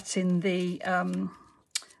die cutting the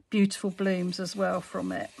beautiful blooms as well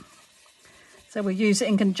from it. So we'll use it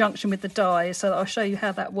in conjunction with the dies, so I'll show you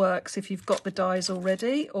how that works if you've got the dies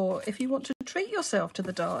already, or if you want to treat yourself to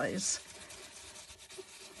the dies.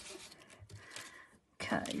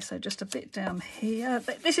 Okay, so just a bit down here.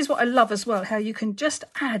 This is what I love as well, how you can just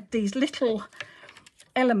add these little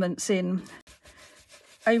elements in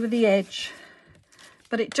over the edge,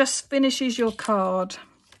 but it just finishes your card.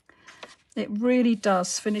 It really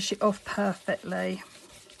does finish it off perfectly.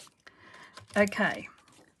 Okay.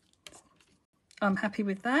 I'm happy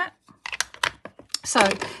with that. So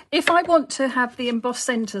if I want to have the embossed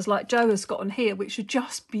centres like Jo has got on here, which are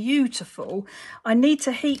just beautiful, I need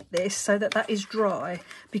to heat this so that that is dry,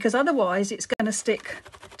 because otherwise it's going to stick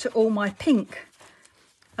to all my pink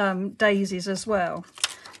daisies as well.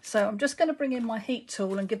 So I'm just going to bring in my heat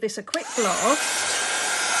tool and give this a quick blast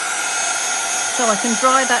so I can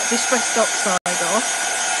dry that distressed oxide off.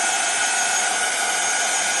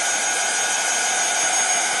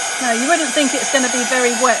 Now, you wouldn't think it's going to be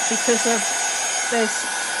very wet because there's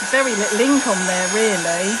very little ink on there,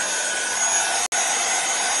 really.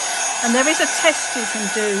 And there is a test you can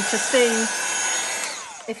do to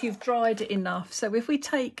see if you've dried it enough. So if we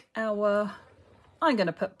take our, I'm going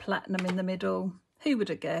to put platinum in the middle. Who would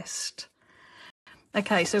have guessed?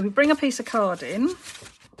 Okay, so we bring a piece of card in.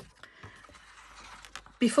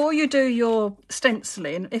 Before you do your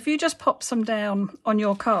stenciling, if you just pop some down on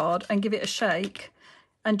your card and give it a shake,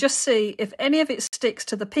 and just see if any of it sticks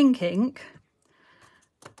to the pink ink,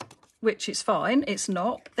 which is fine, it's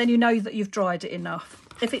not, then you know that you've dried it enough.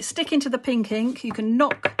 If it's sticking to the pink ink, you can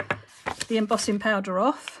knock the embossing powder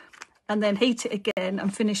off and then heat it again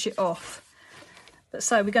and finish it off. But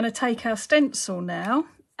so we're going to take our stencil now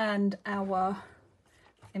and our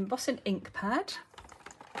embossing ink pad,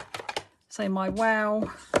 so my Wow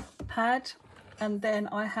pad, and then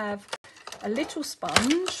I have a little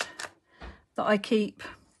sponge that I keep.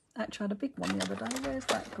 Actually, I had a big one the other day. Where's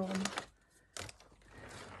that gone?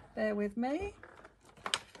 Bear with me.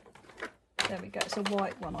 There we go. It's a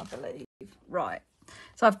white one, I believe. Right.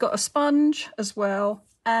 So I've got a sponge as well,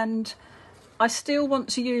 and I still want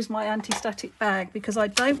to use my anti-static bag because I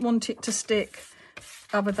don't want it to stick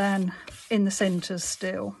other than in the centres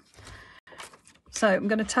still. So I'm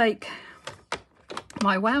going to take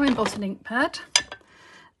my Wow embossing ink pad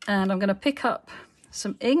and I'm going to pick up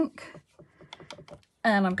some ink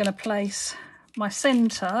and I'm going to place my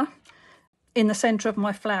centre in the centre of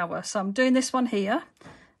my flower. So I'm doing this one here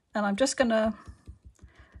and I'm just going to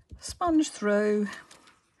sponge through,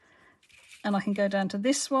 and I can go down to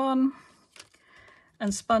this one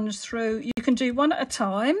and sponge through. You can do one at a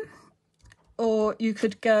time, or you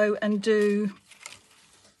could go and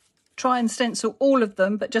try and stencil all of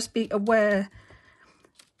them, but just be aware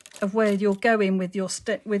of where you're going with your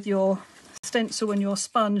stencil and your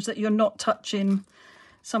sponge, that you're not touching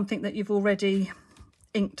something that you've already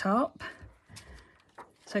inked up.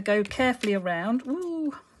 So go carefully around.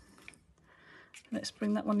 Ooh. Let's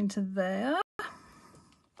bring that one into there.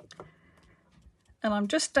 And I'm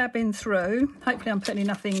just dabbing through. Hopefully I'm putting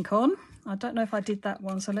enough ink on. I don't know if I did that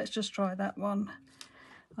one, so let's just try that one.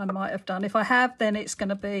 I might have done. If I have, then it's going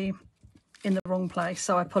to be in the wrong place,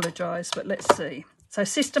 so I apologise, but let's see. So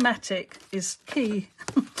systematic is key.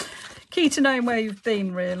 Key to knowing where you've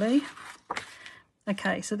been, really.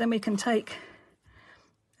 Okay, so then we can take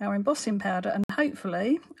our embossing powder, and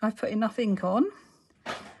hopefully I've put enough ink on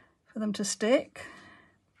for them to stick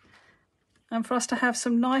and for us to have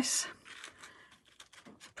some nice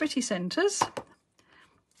pretty centres.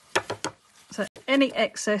 So any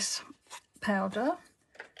excess powder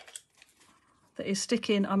that is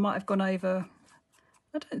sticking, I might have gone over,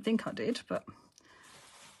 I don't think I did, but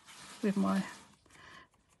with my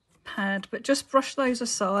pad, but just brush those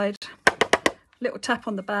aside, little tap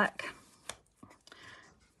on the back.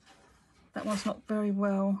 That one's not very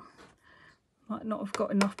well, might not have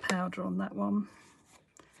got enough powder on that one.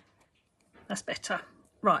 That's better.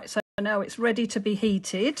 Right, so now it's ready to be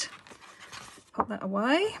heated. Pop that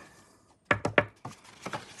away.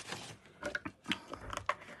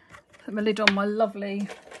 Put my lid on my lovely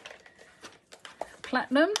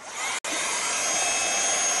platinum.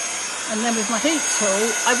 And then with my heat tool,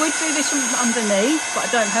 I would do this from underneath, but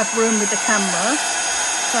I don't have room with the camera.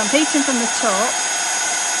 So I'm heating from the top.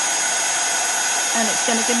 And it's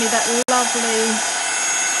going to give me that lovely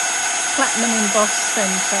platinum embossed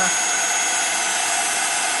centre.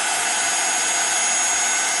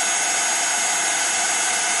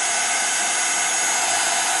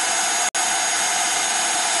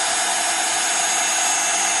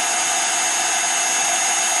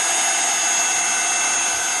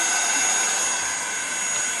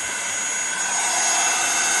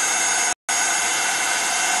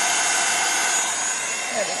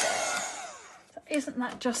 Isn't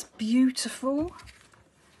that just beautiful?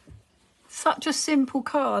 Such a simple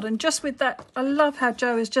card, and just with that, I love how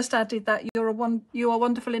Jo has just added that you are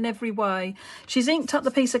wonderful in every way. She's inked up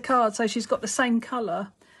the piece of card so she's got the same colour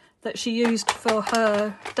that she used for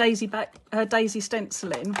her daisy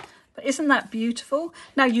stenciling. But isn't that beautiful?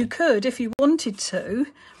 Now you could, if you wanted to,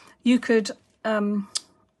 you could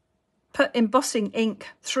put embossing ink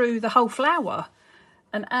through the whole flower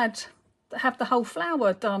and have the whole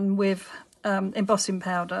flower done with embossing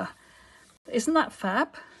powder. Isn't that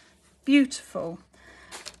fab? Beautiful.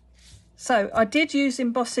 So I did use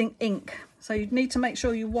embossing ink, so you need to make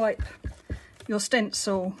sure you wipe your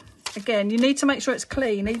stencil. Again, you need to make sure it's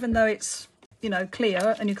clean, even though it's, you know,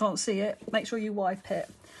 clear and you can't see it. Make sure you wipe it.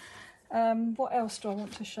 What else do I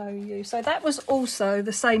want to show you? So that was also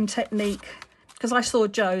the same technique, because I saw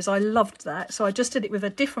Jo's, I loved that, so I just did it with a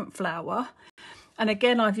different flower. And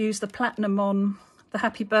again, I've used the platinum on the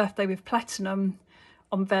Happy Birthday with platinum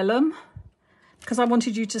on vellum, because I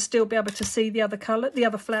wanted you to still be able to see the other colour, the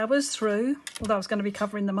other flowers through, although I was going to be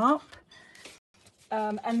covering them up.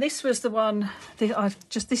 And this was the one,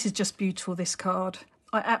 this is just beautiful, this card.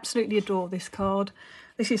 I absolutely adore this card.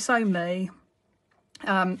 This is so me.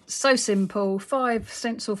 So simple, 5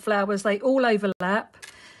 stencil flowers, they all overlap.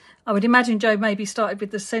 I would imagine Jo maybe started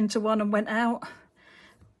with the centre one and went out,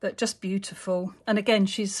 but just beautiful. And again,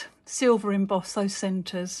 she's silver embossed those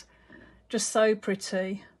centres, just so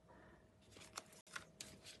pretty.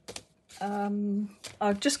 I'm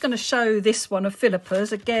just going to show this one of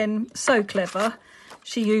Philippa's. Again, so clever.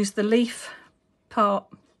 She used the leaf part,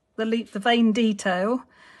 the vein detail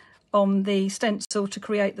on the stencil to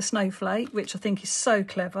create the snowflake, which I think is so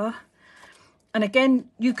clever. And again,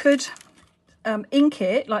 you could ink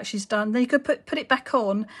it like she's done. Then you could put it back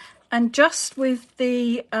on, and just with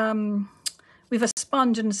the with a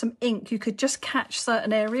sponge and some ink, you could just catch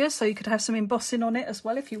certain areas, so you could have some embossing on it as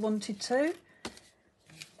well if you wanted to.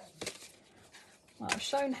 I've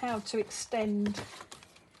shown how to extend.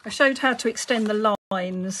 I showed how to extend the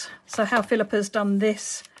lines. So how Philippa's done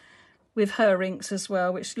this with her inks as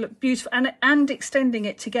well, which look beautiful, and extending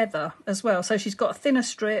it together as well. So she's got a thinner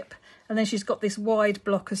strip, and then she's got this wide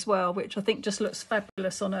block as well, which I think just looks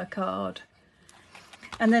fabulous on her card.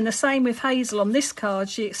 And then the same with Hazel on this card.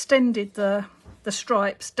 She extended the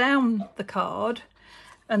stripes down the card,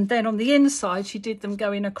 and then on the inside she did them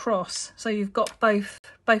going across. So you've got both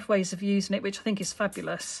ways of using it, which I think is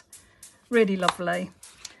fabulous. Really lovely.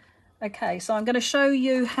 Okay, so I'm going to show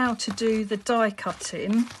you how to do the die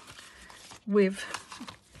cutting with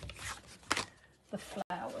the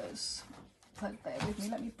flowers. So bear with me,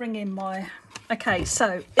 let me bring in my... Okay,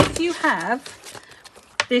 so if you have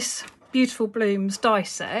this Beautiful Blooms die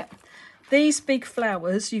set, these big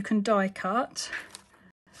flowers you can die cut.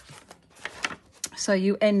 So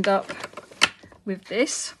you end up with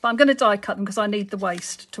this, but I'm going to die cut them because I need the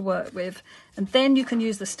waste to work with. And then you can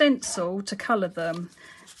use the stencil to colour them.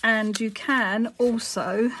 And you can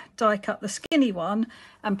also die cut the skinny one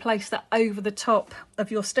and place that over the top of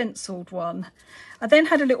your stenciled one. I then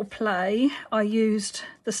had a little play. I used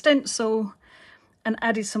the stencil and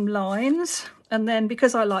added some lines. And then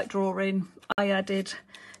because I like drawing, I added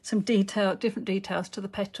some different details to the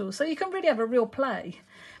petals. So you can really have a real play.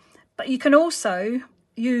 But you can also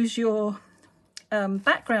use your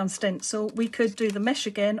background stencil. We could do the mesh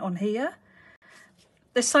again on here.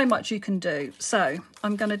 There's so much you can do. So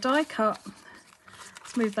I'm going to die cut.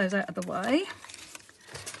 Let's move those out of the way.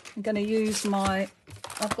 I'm going to use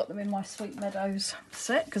I've got them in my Sweet Meadows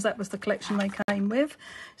set because that was the collection they came with.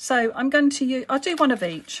 So I'm going to use, I'll do one of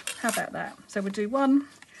each. How about that? So we'll do one.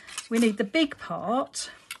 We need the big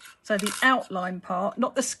part. So the outline part,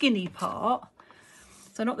 not the skinny part.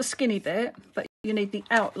 So not the skinny bit, but you need the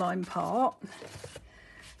outline part.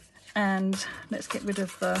 And let's get rid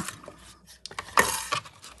of the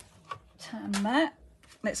tan mat.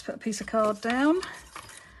 Let's put a piece of card down.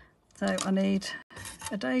 So I need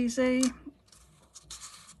a daisy.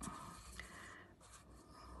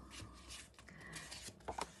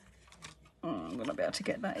 I'm going to be able to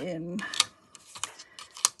get that in.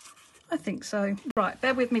 I think so. Right,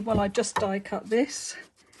 bear with me while I just die cut this.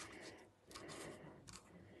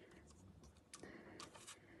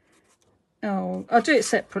 Oh, I'll do it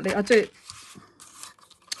separately.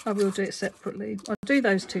 I will do it separately. I'll do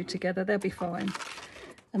those two together. They'll be fine.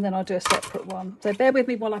 And then I'll do a separate one. So bear with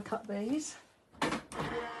me while I cut these.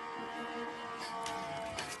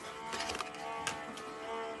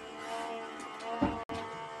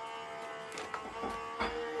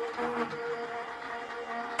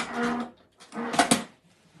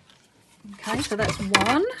 Okay, so that's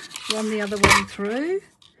one. Run the other one through.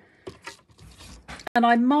 And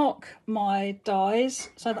I mark my dies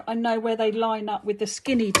so that I know where they line up with the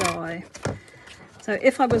skinny die. So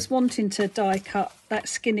if I was wanting to die cut that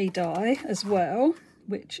skinny die as well,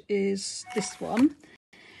 which is this one,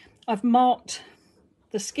 I've marked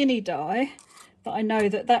the skinny die, but I know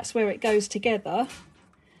that that's where it goes together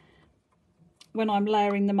when I'm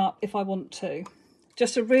layering them up if I want to.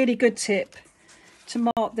 Just a really good tip to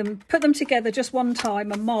mark them, put them together just one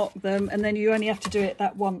time and mark them, and then you only have to do it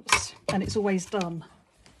that once and it's always done.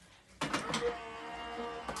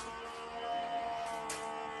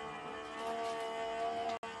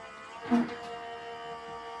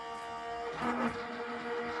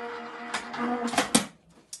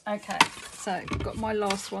 Okay, so I've got my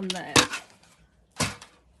last one there.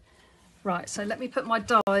 Right, so let me put my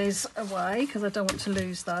dies away because I don't want to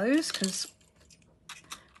lose those because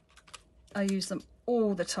I use them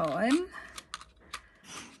all the time.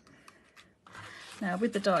 Now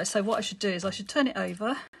with the dies, so what I should do is I should turn it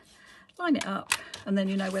over, line it up, and then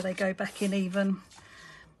you know where they go back in even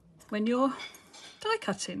when you're die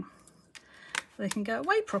cutting. They can go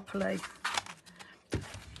away properly.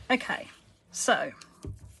 Okay, so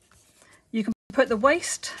you can put the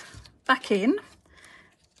waist back in,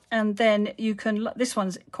 and then you can, this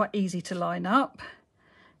one's quite easy to line up.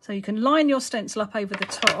 So you can line your stencil up over the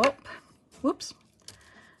top. Whoops.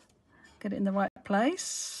 Get it in the right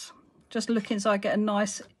place. Just looking so I get a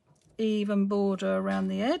nice even border around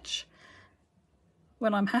the edge.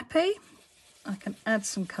 When I'm happy, I can add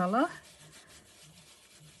some colour.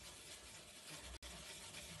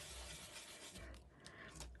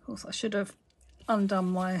 course, I should have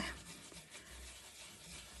undone my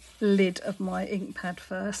lid of my ink pad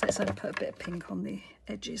first. Let's only put a bit of pink on the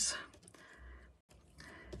edges.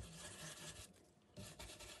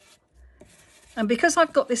 And because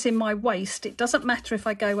I've got this in my waist, it doesn't matter if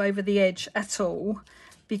I go over the edge at all,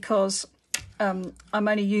 because I'm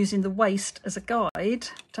only using the waist as a guide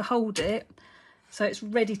to hold it, so it's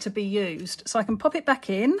ready to be used. So I can pop it back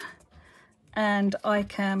in, and I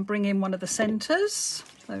can bring in one of the centres.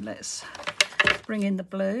 So let's bring in the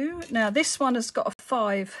blue. Now this one has got a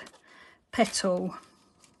 5 petal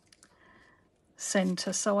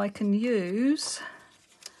centre, so I can use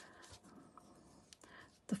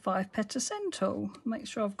the 5 petal centre. Make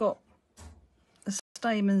sure I've got the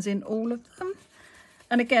stamens in all of them.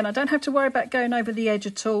 And again, I don't have to worry about going over the edge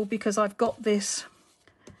at all, because I've got this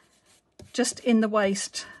just in the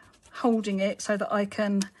waist holding it, so that I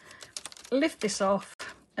can lift this off,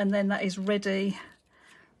 and then that is ready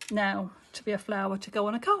now to be a flower to go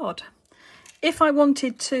on a card. If I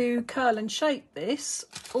wanted to curl and shape this,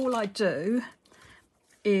 all I do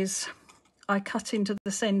is I cut into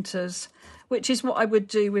the centres, which is what I would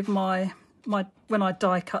do with my when I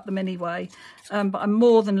die cut them anyway. But I'm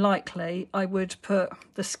more than likely I would put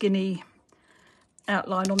the skinny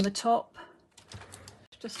outline on the top.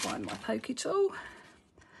 Just find my pokey tool.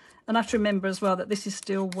 And I have to remember as well that this is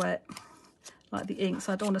still wet, like the ink,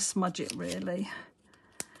 so I don't want to smudge it really.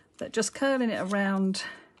 But just curling it around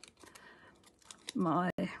my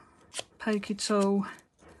pokey tool.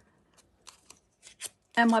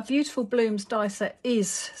 And my beautiful blooms die set is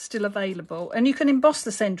still available, and you can emboss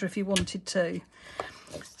the centre if you wanted to.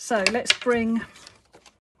 So let's bring,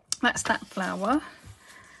 that's that flower.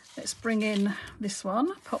 Let's bring in this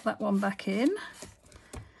one, pop that one back in.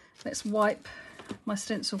 Let's wipe my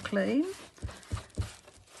stencil clean.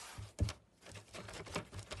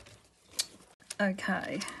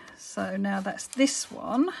 Okay, so now that's this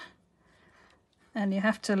one, and you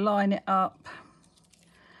have to line it up.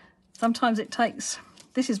 Sometimes it takes,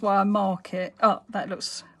 this is why I mark it. Oh, that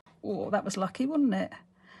looks, oh, that was lucky, wasn't it?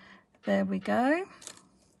 There we go.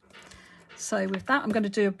 So with that, I'm going to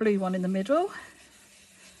do a blue one in the middle.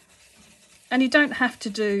 And you don't have to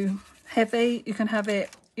do heavy. You can have it,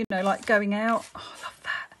 you know, like going out. Oh, I love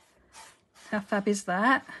that. How fab is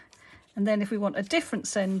that? And then if we want a different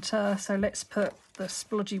centre, so let's put the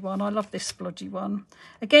splodgy one. I love this splodgy one.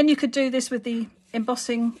 Again, you could do this with the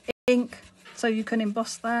embossing ink, so you can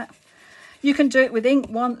emboss that. You can do it with ink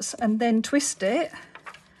once and then twist it,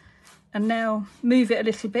 and now move it a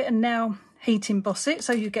little bit, and now heat emboss it,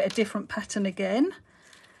 so you get a different pattern again.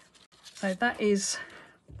 So that is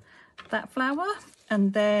that flower.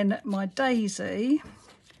 And then my daisy,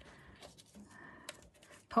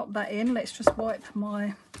 pop that in. Let's just wipe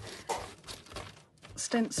my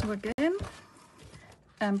stencil again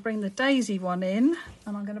and bring the daisy one in.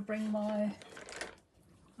 And I'm going to bring my,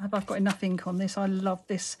 I hope I've got enough ink on this. I love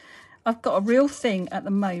this. I've got a real thing at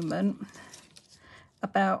the moment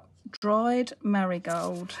about dried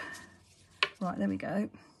marigold. Right, there we go.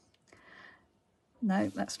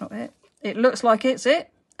 No, that's not it. It looks like it's it,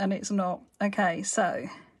 and it's not. Okay, so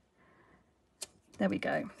there we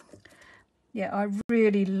go. Yeah, I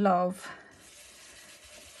really love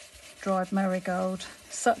dried marigold.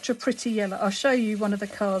 Such a pretty yellow. I'll show you one of the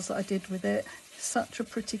cards that I did with it. Such a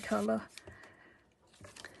pretty colour.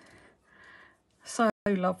 So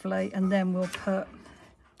lovely. And then we'll put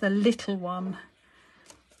the little one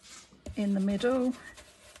in the middle.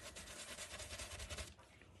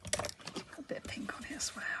 Put a bit of pink on it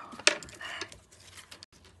as well.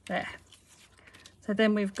 There. So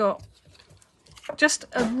then we've got just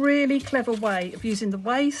a really clever way of using the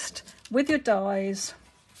waist with your dies.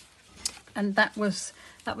 And that was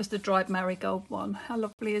the dried marigold one. How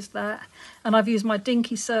lovely is that? And I've used my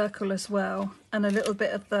dinky circle as well, and a little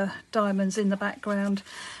bit of the diamonds in the background.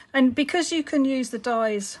 And because you can use the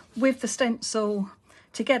dies with the stencil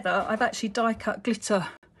together, I've actually die cut glitter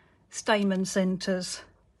stamen centres.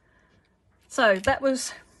 So that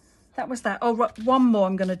was that. Oh, one more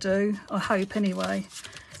I'm going to do, I hope anyway.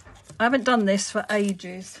 I haven't done this for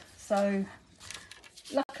ages, so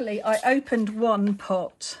luckily I opened one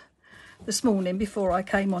pot this morning before I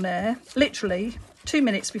came on air, literally 2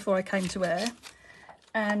 minutes before I came to air,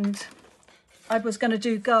 and I was going to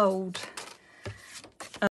do gold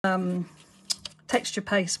texture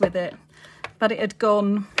paste with it, but it had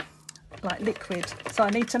gone like liquid, so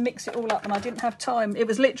I need to mix it all up, and I didn't have time. It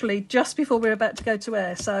was literally just before we were about to go to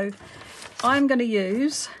air, so I'm going to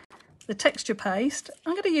use the texture paste.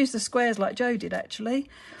 I'm going to use the squares like Jo did actually.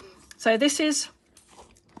 So this is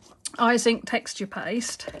Eyes Ink texture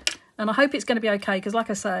paste, and I hope it's going to be okay, because like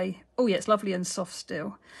I say, Oh yeah, it's lovely and soft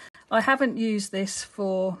still. I haven't used this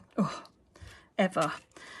for ever.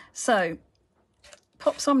 So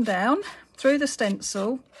pop some down through the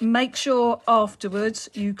stencil. Make sure afterwards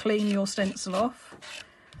you clean your stencil off.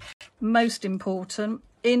 Most important,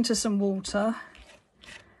 into some water.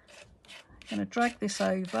 I'm going to drag this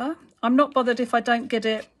over. I'm not bothered if I don't get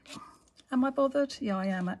it. Am I bothered? Yeah, I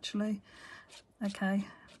am actually. Okay,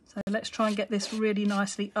 so let's try and get this really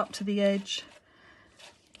nicely up to the edge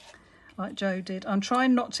like Joe did. I'm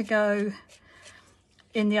trying not to go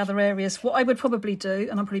in the other areas. What I would probably do,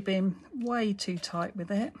 and I'm probably being way too tight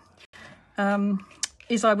with it,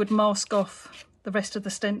 is I would mask off the rest of the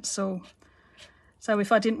stencil. So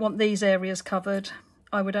if I didn't want these areas covered,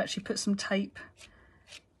 I would actually put some tape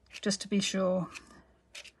just to be sure.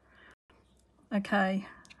 Okay,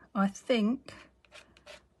 I think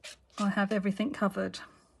I have everything covered.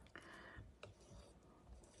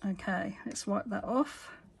 Okay, let's wipe that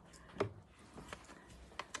off.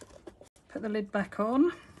 Put the lid back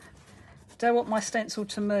on. Don't want my stencil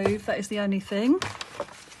to move, that is the only thing.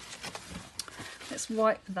 Let's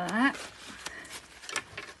wipe that.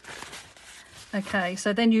 Okay,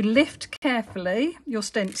 so then you lift carefully your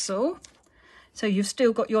stencil. So you've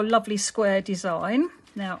still got your lovely square design.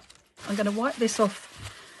 Now, I'm going to wipe this off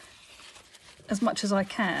as much as I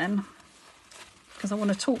can because I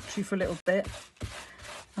want to talk to you for a little bit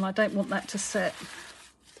and I don't want that to set.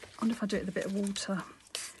 I wonder if I do it with a bit of water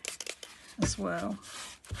as well.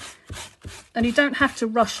 And you don't have to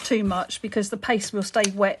rush too much because the paste will stay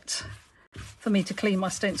wet for me to clean my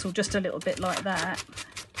stencil just a little bit like that.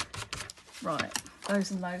 Right, those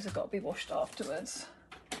and those have got to be washed afterwards.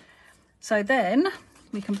 So then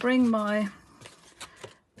we can bring my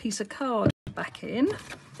piece of card back in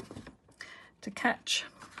to catch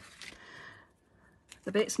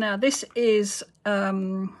the bits. Now this is,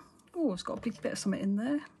 oh, it's got a big bit of something in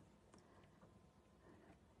there.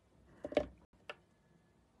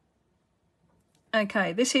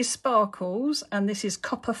 Okay, this is Sparkles and this is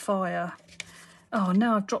Copper Fire. Oh,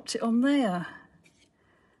 now I've dropped it on there.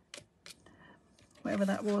 Whatever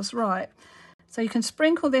that was, right. So you can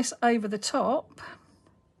sprinkle this over the top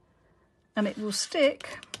and it will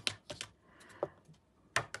stick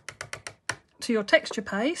to your texture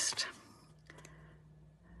paste.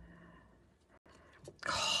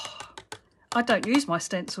 Oh, I don't use my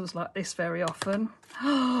stencils like this very often.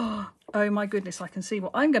 Oh my goodness, I can see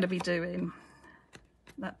what I'm going to be doing.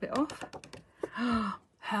 That bit off. Oh,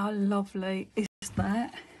 how lovely is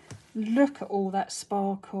that? Look at all that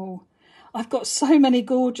sparkle. I've got so many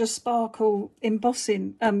gorgeous sparkle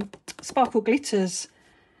embossing, sparkle glitters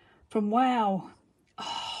from Wow.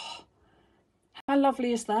 Oh, how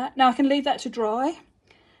lovely is that? Now I can leave that to dry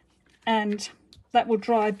and that will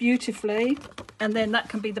dry beautifully and then that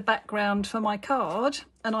can be the background for my card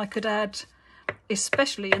and I could add,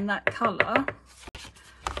 especially in that colour,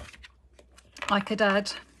 I could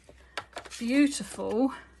add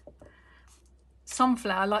beautiful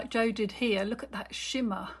sunflower like Joe did here. Look at that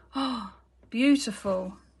shimmer. Oh,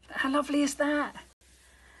 beautiful. How lovely is that?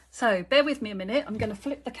 So bear with me a minute. I'm going to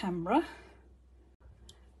flip the camera.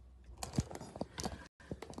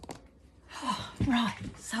 Oh, right,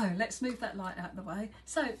 so let's move that light out of the way.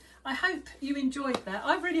 So I hope you enjoyed that.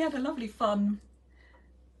 I've really had a lovely fun.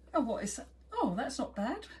 Oh, what is that? Oh, that's not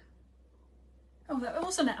bad. Oh, that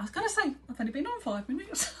wasn't it. I was going to say, I've only been on 5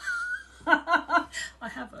 minutes. I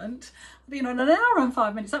haven't. I've been on an hour and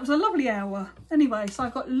 5 minutes. That was a lovely hour. Anyway, so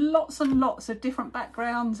I've got lots and lots of different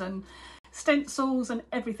backgrounds and stencils and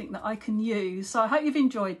everything that I can use. So I hope you've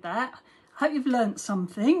enjoyed that. I hope you've learnt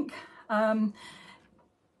something.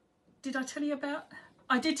 Did I tell you about...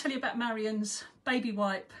 I did tell you about Marion's baby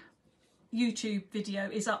wipe YouTube video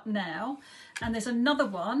is up now. And there's another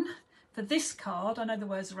one for this card. I know the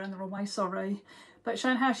words are around the wrong way, sorry. But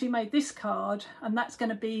showing how she made this card, and that's going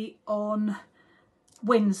to be on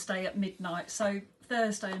Wednesday at midnight. So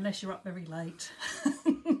Thursday, unless you're up very late.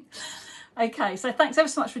 Okay, so thanks ever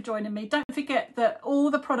so much for joining me. Don't forget that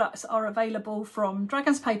all the products are available from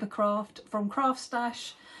Dragon's Paper Craft, from Craft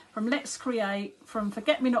Stash, from Let's Create, from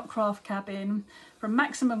Forget Me Not Craft Cabin, from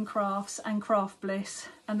Maximum Crafts and Craft Bliss.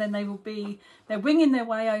 And then they're winging their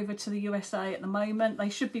way over to the USA at the moment. They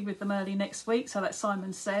should be with them early next week, so that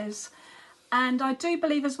Simon says. And I do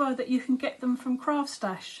believe as well that you can get them from Craft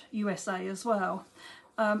Stash USA as well.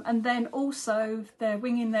 And then also they're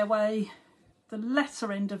winging their way the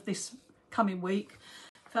latter end of this coming week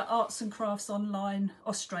for Arts and Crafts Online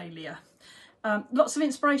Australia. Lots of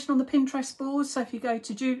inspiration on the Pinterest board. So if you go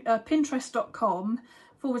to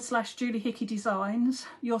pinterest.com/Julie Hickey Designs,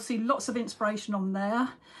 you'll see lots of inspiration on there.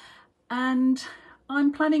 And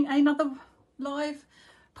I'm planning another live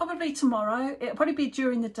probably tomorrow. It'll probably be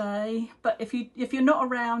during the day, but if you're not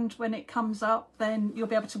around when it comes up, then you'll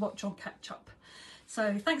be able to watch on catch up.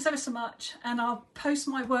 So thanks ever so much, and I'll post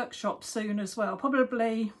my workshop soon as well.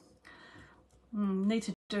 Probably need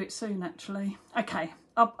to do it soon actually. Okay,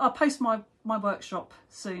 I'll post my workshop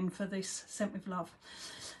soon for this Scent with Love.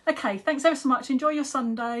 Okay, thanks ever so much. Enjoy your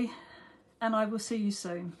Sunday, and I will see you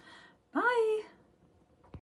soon. Bye.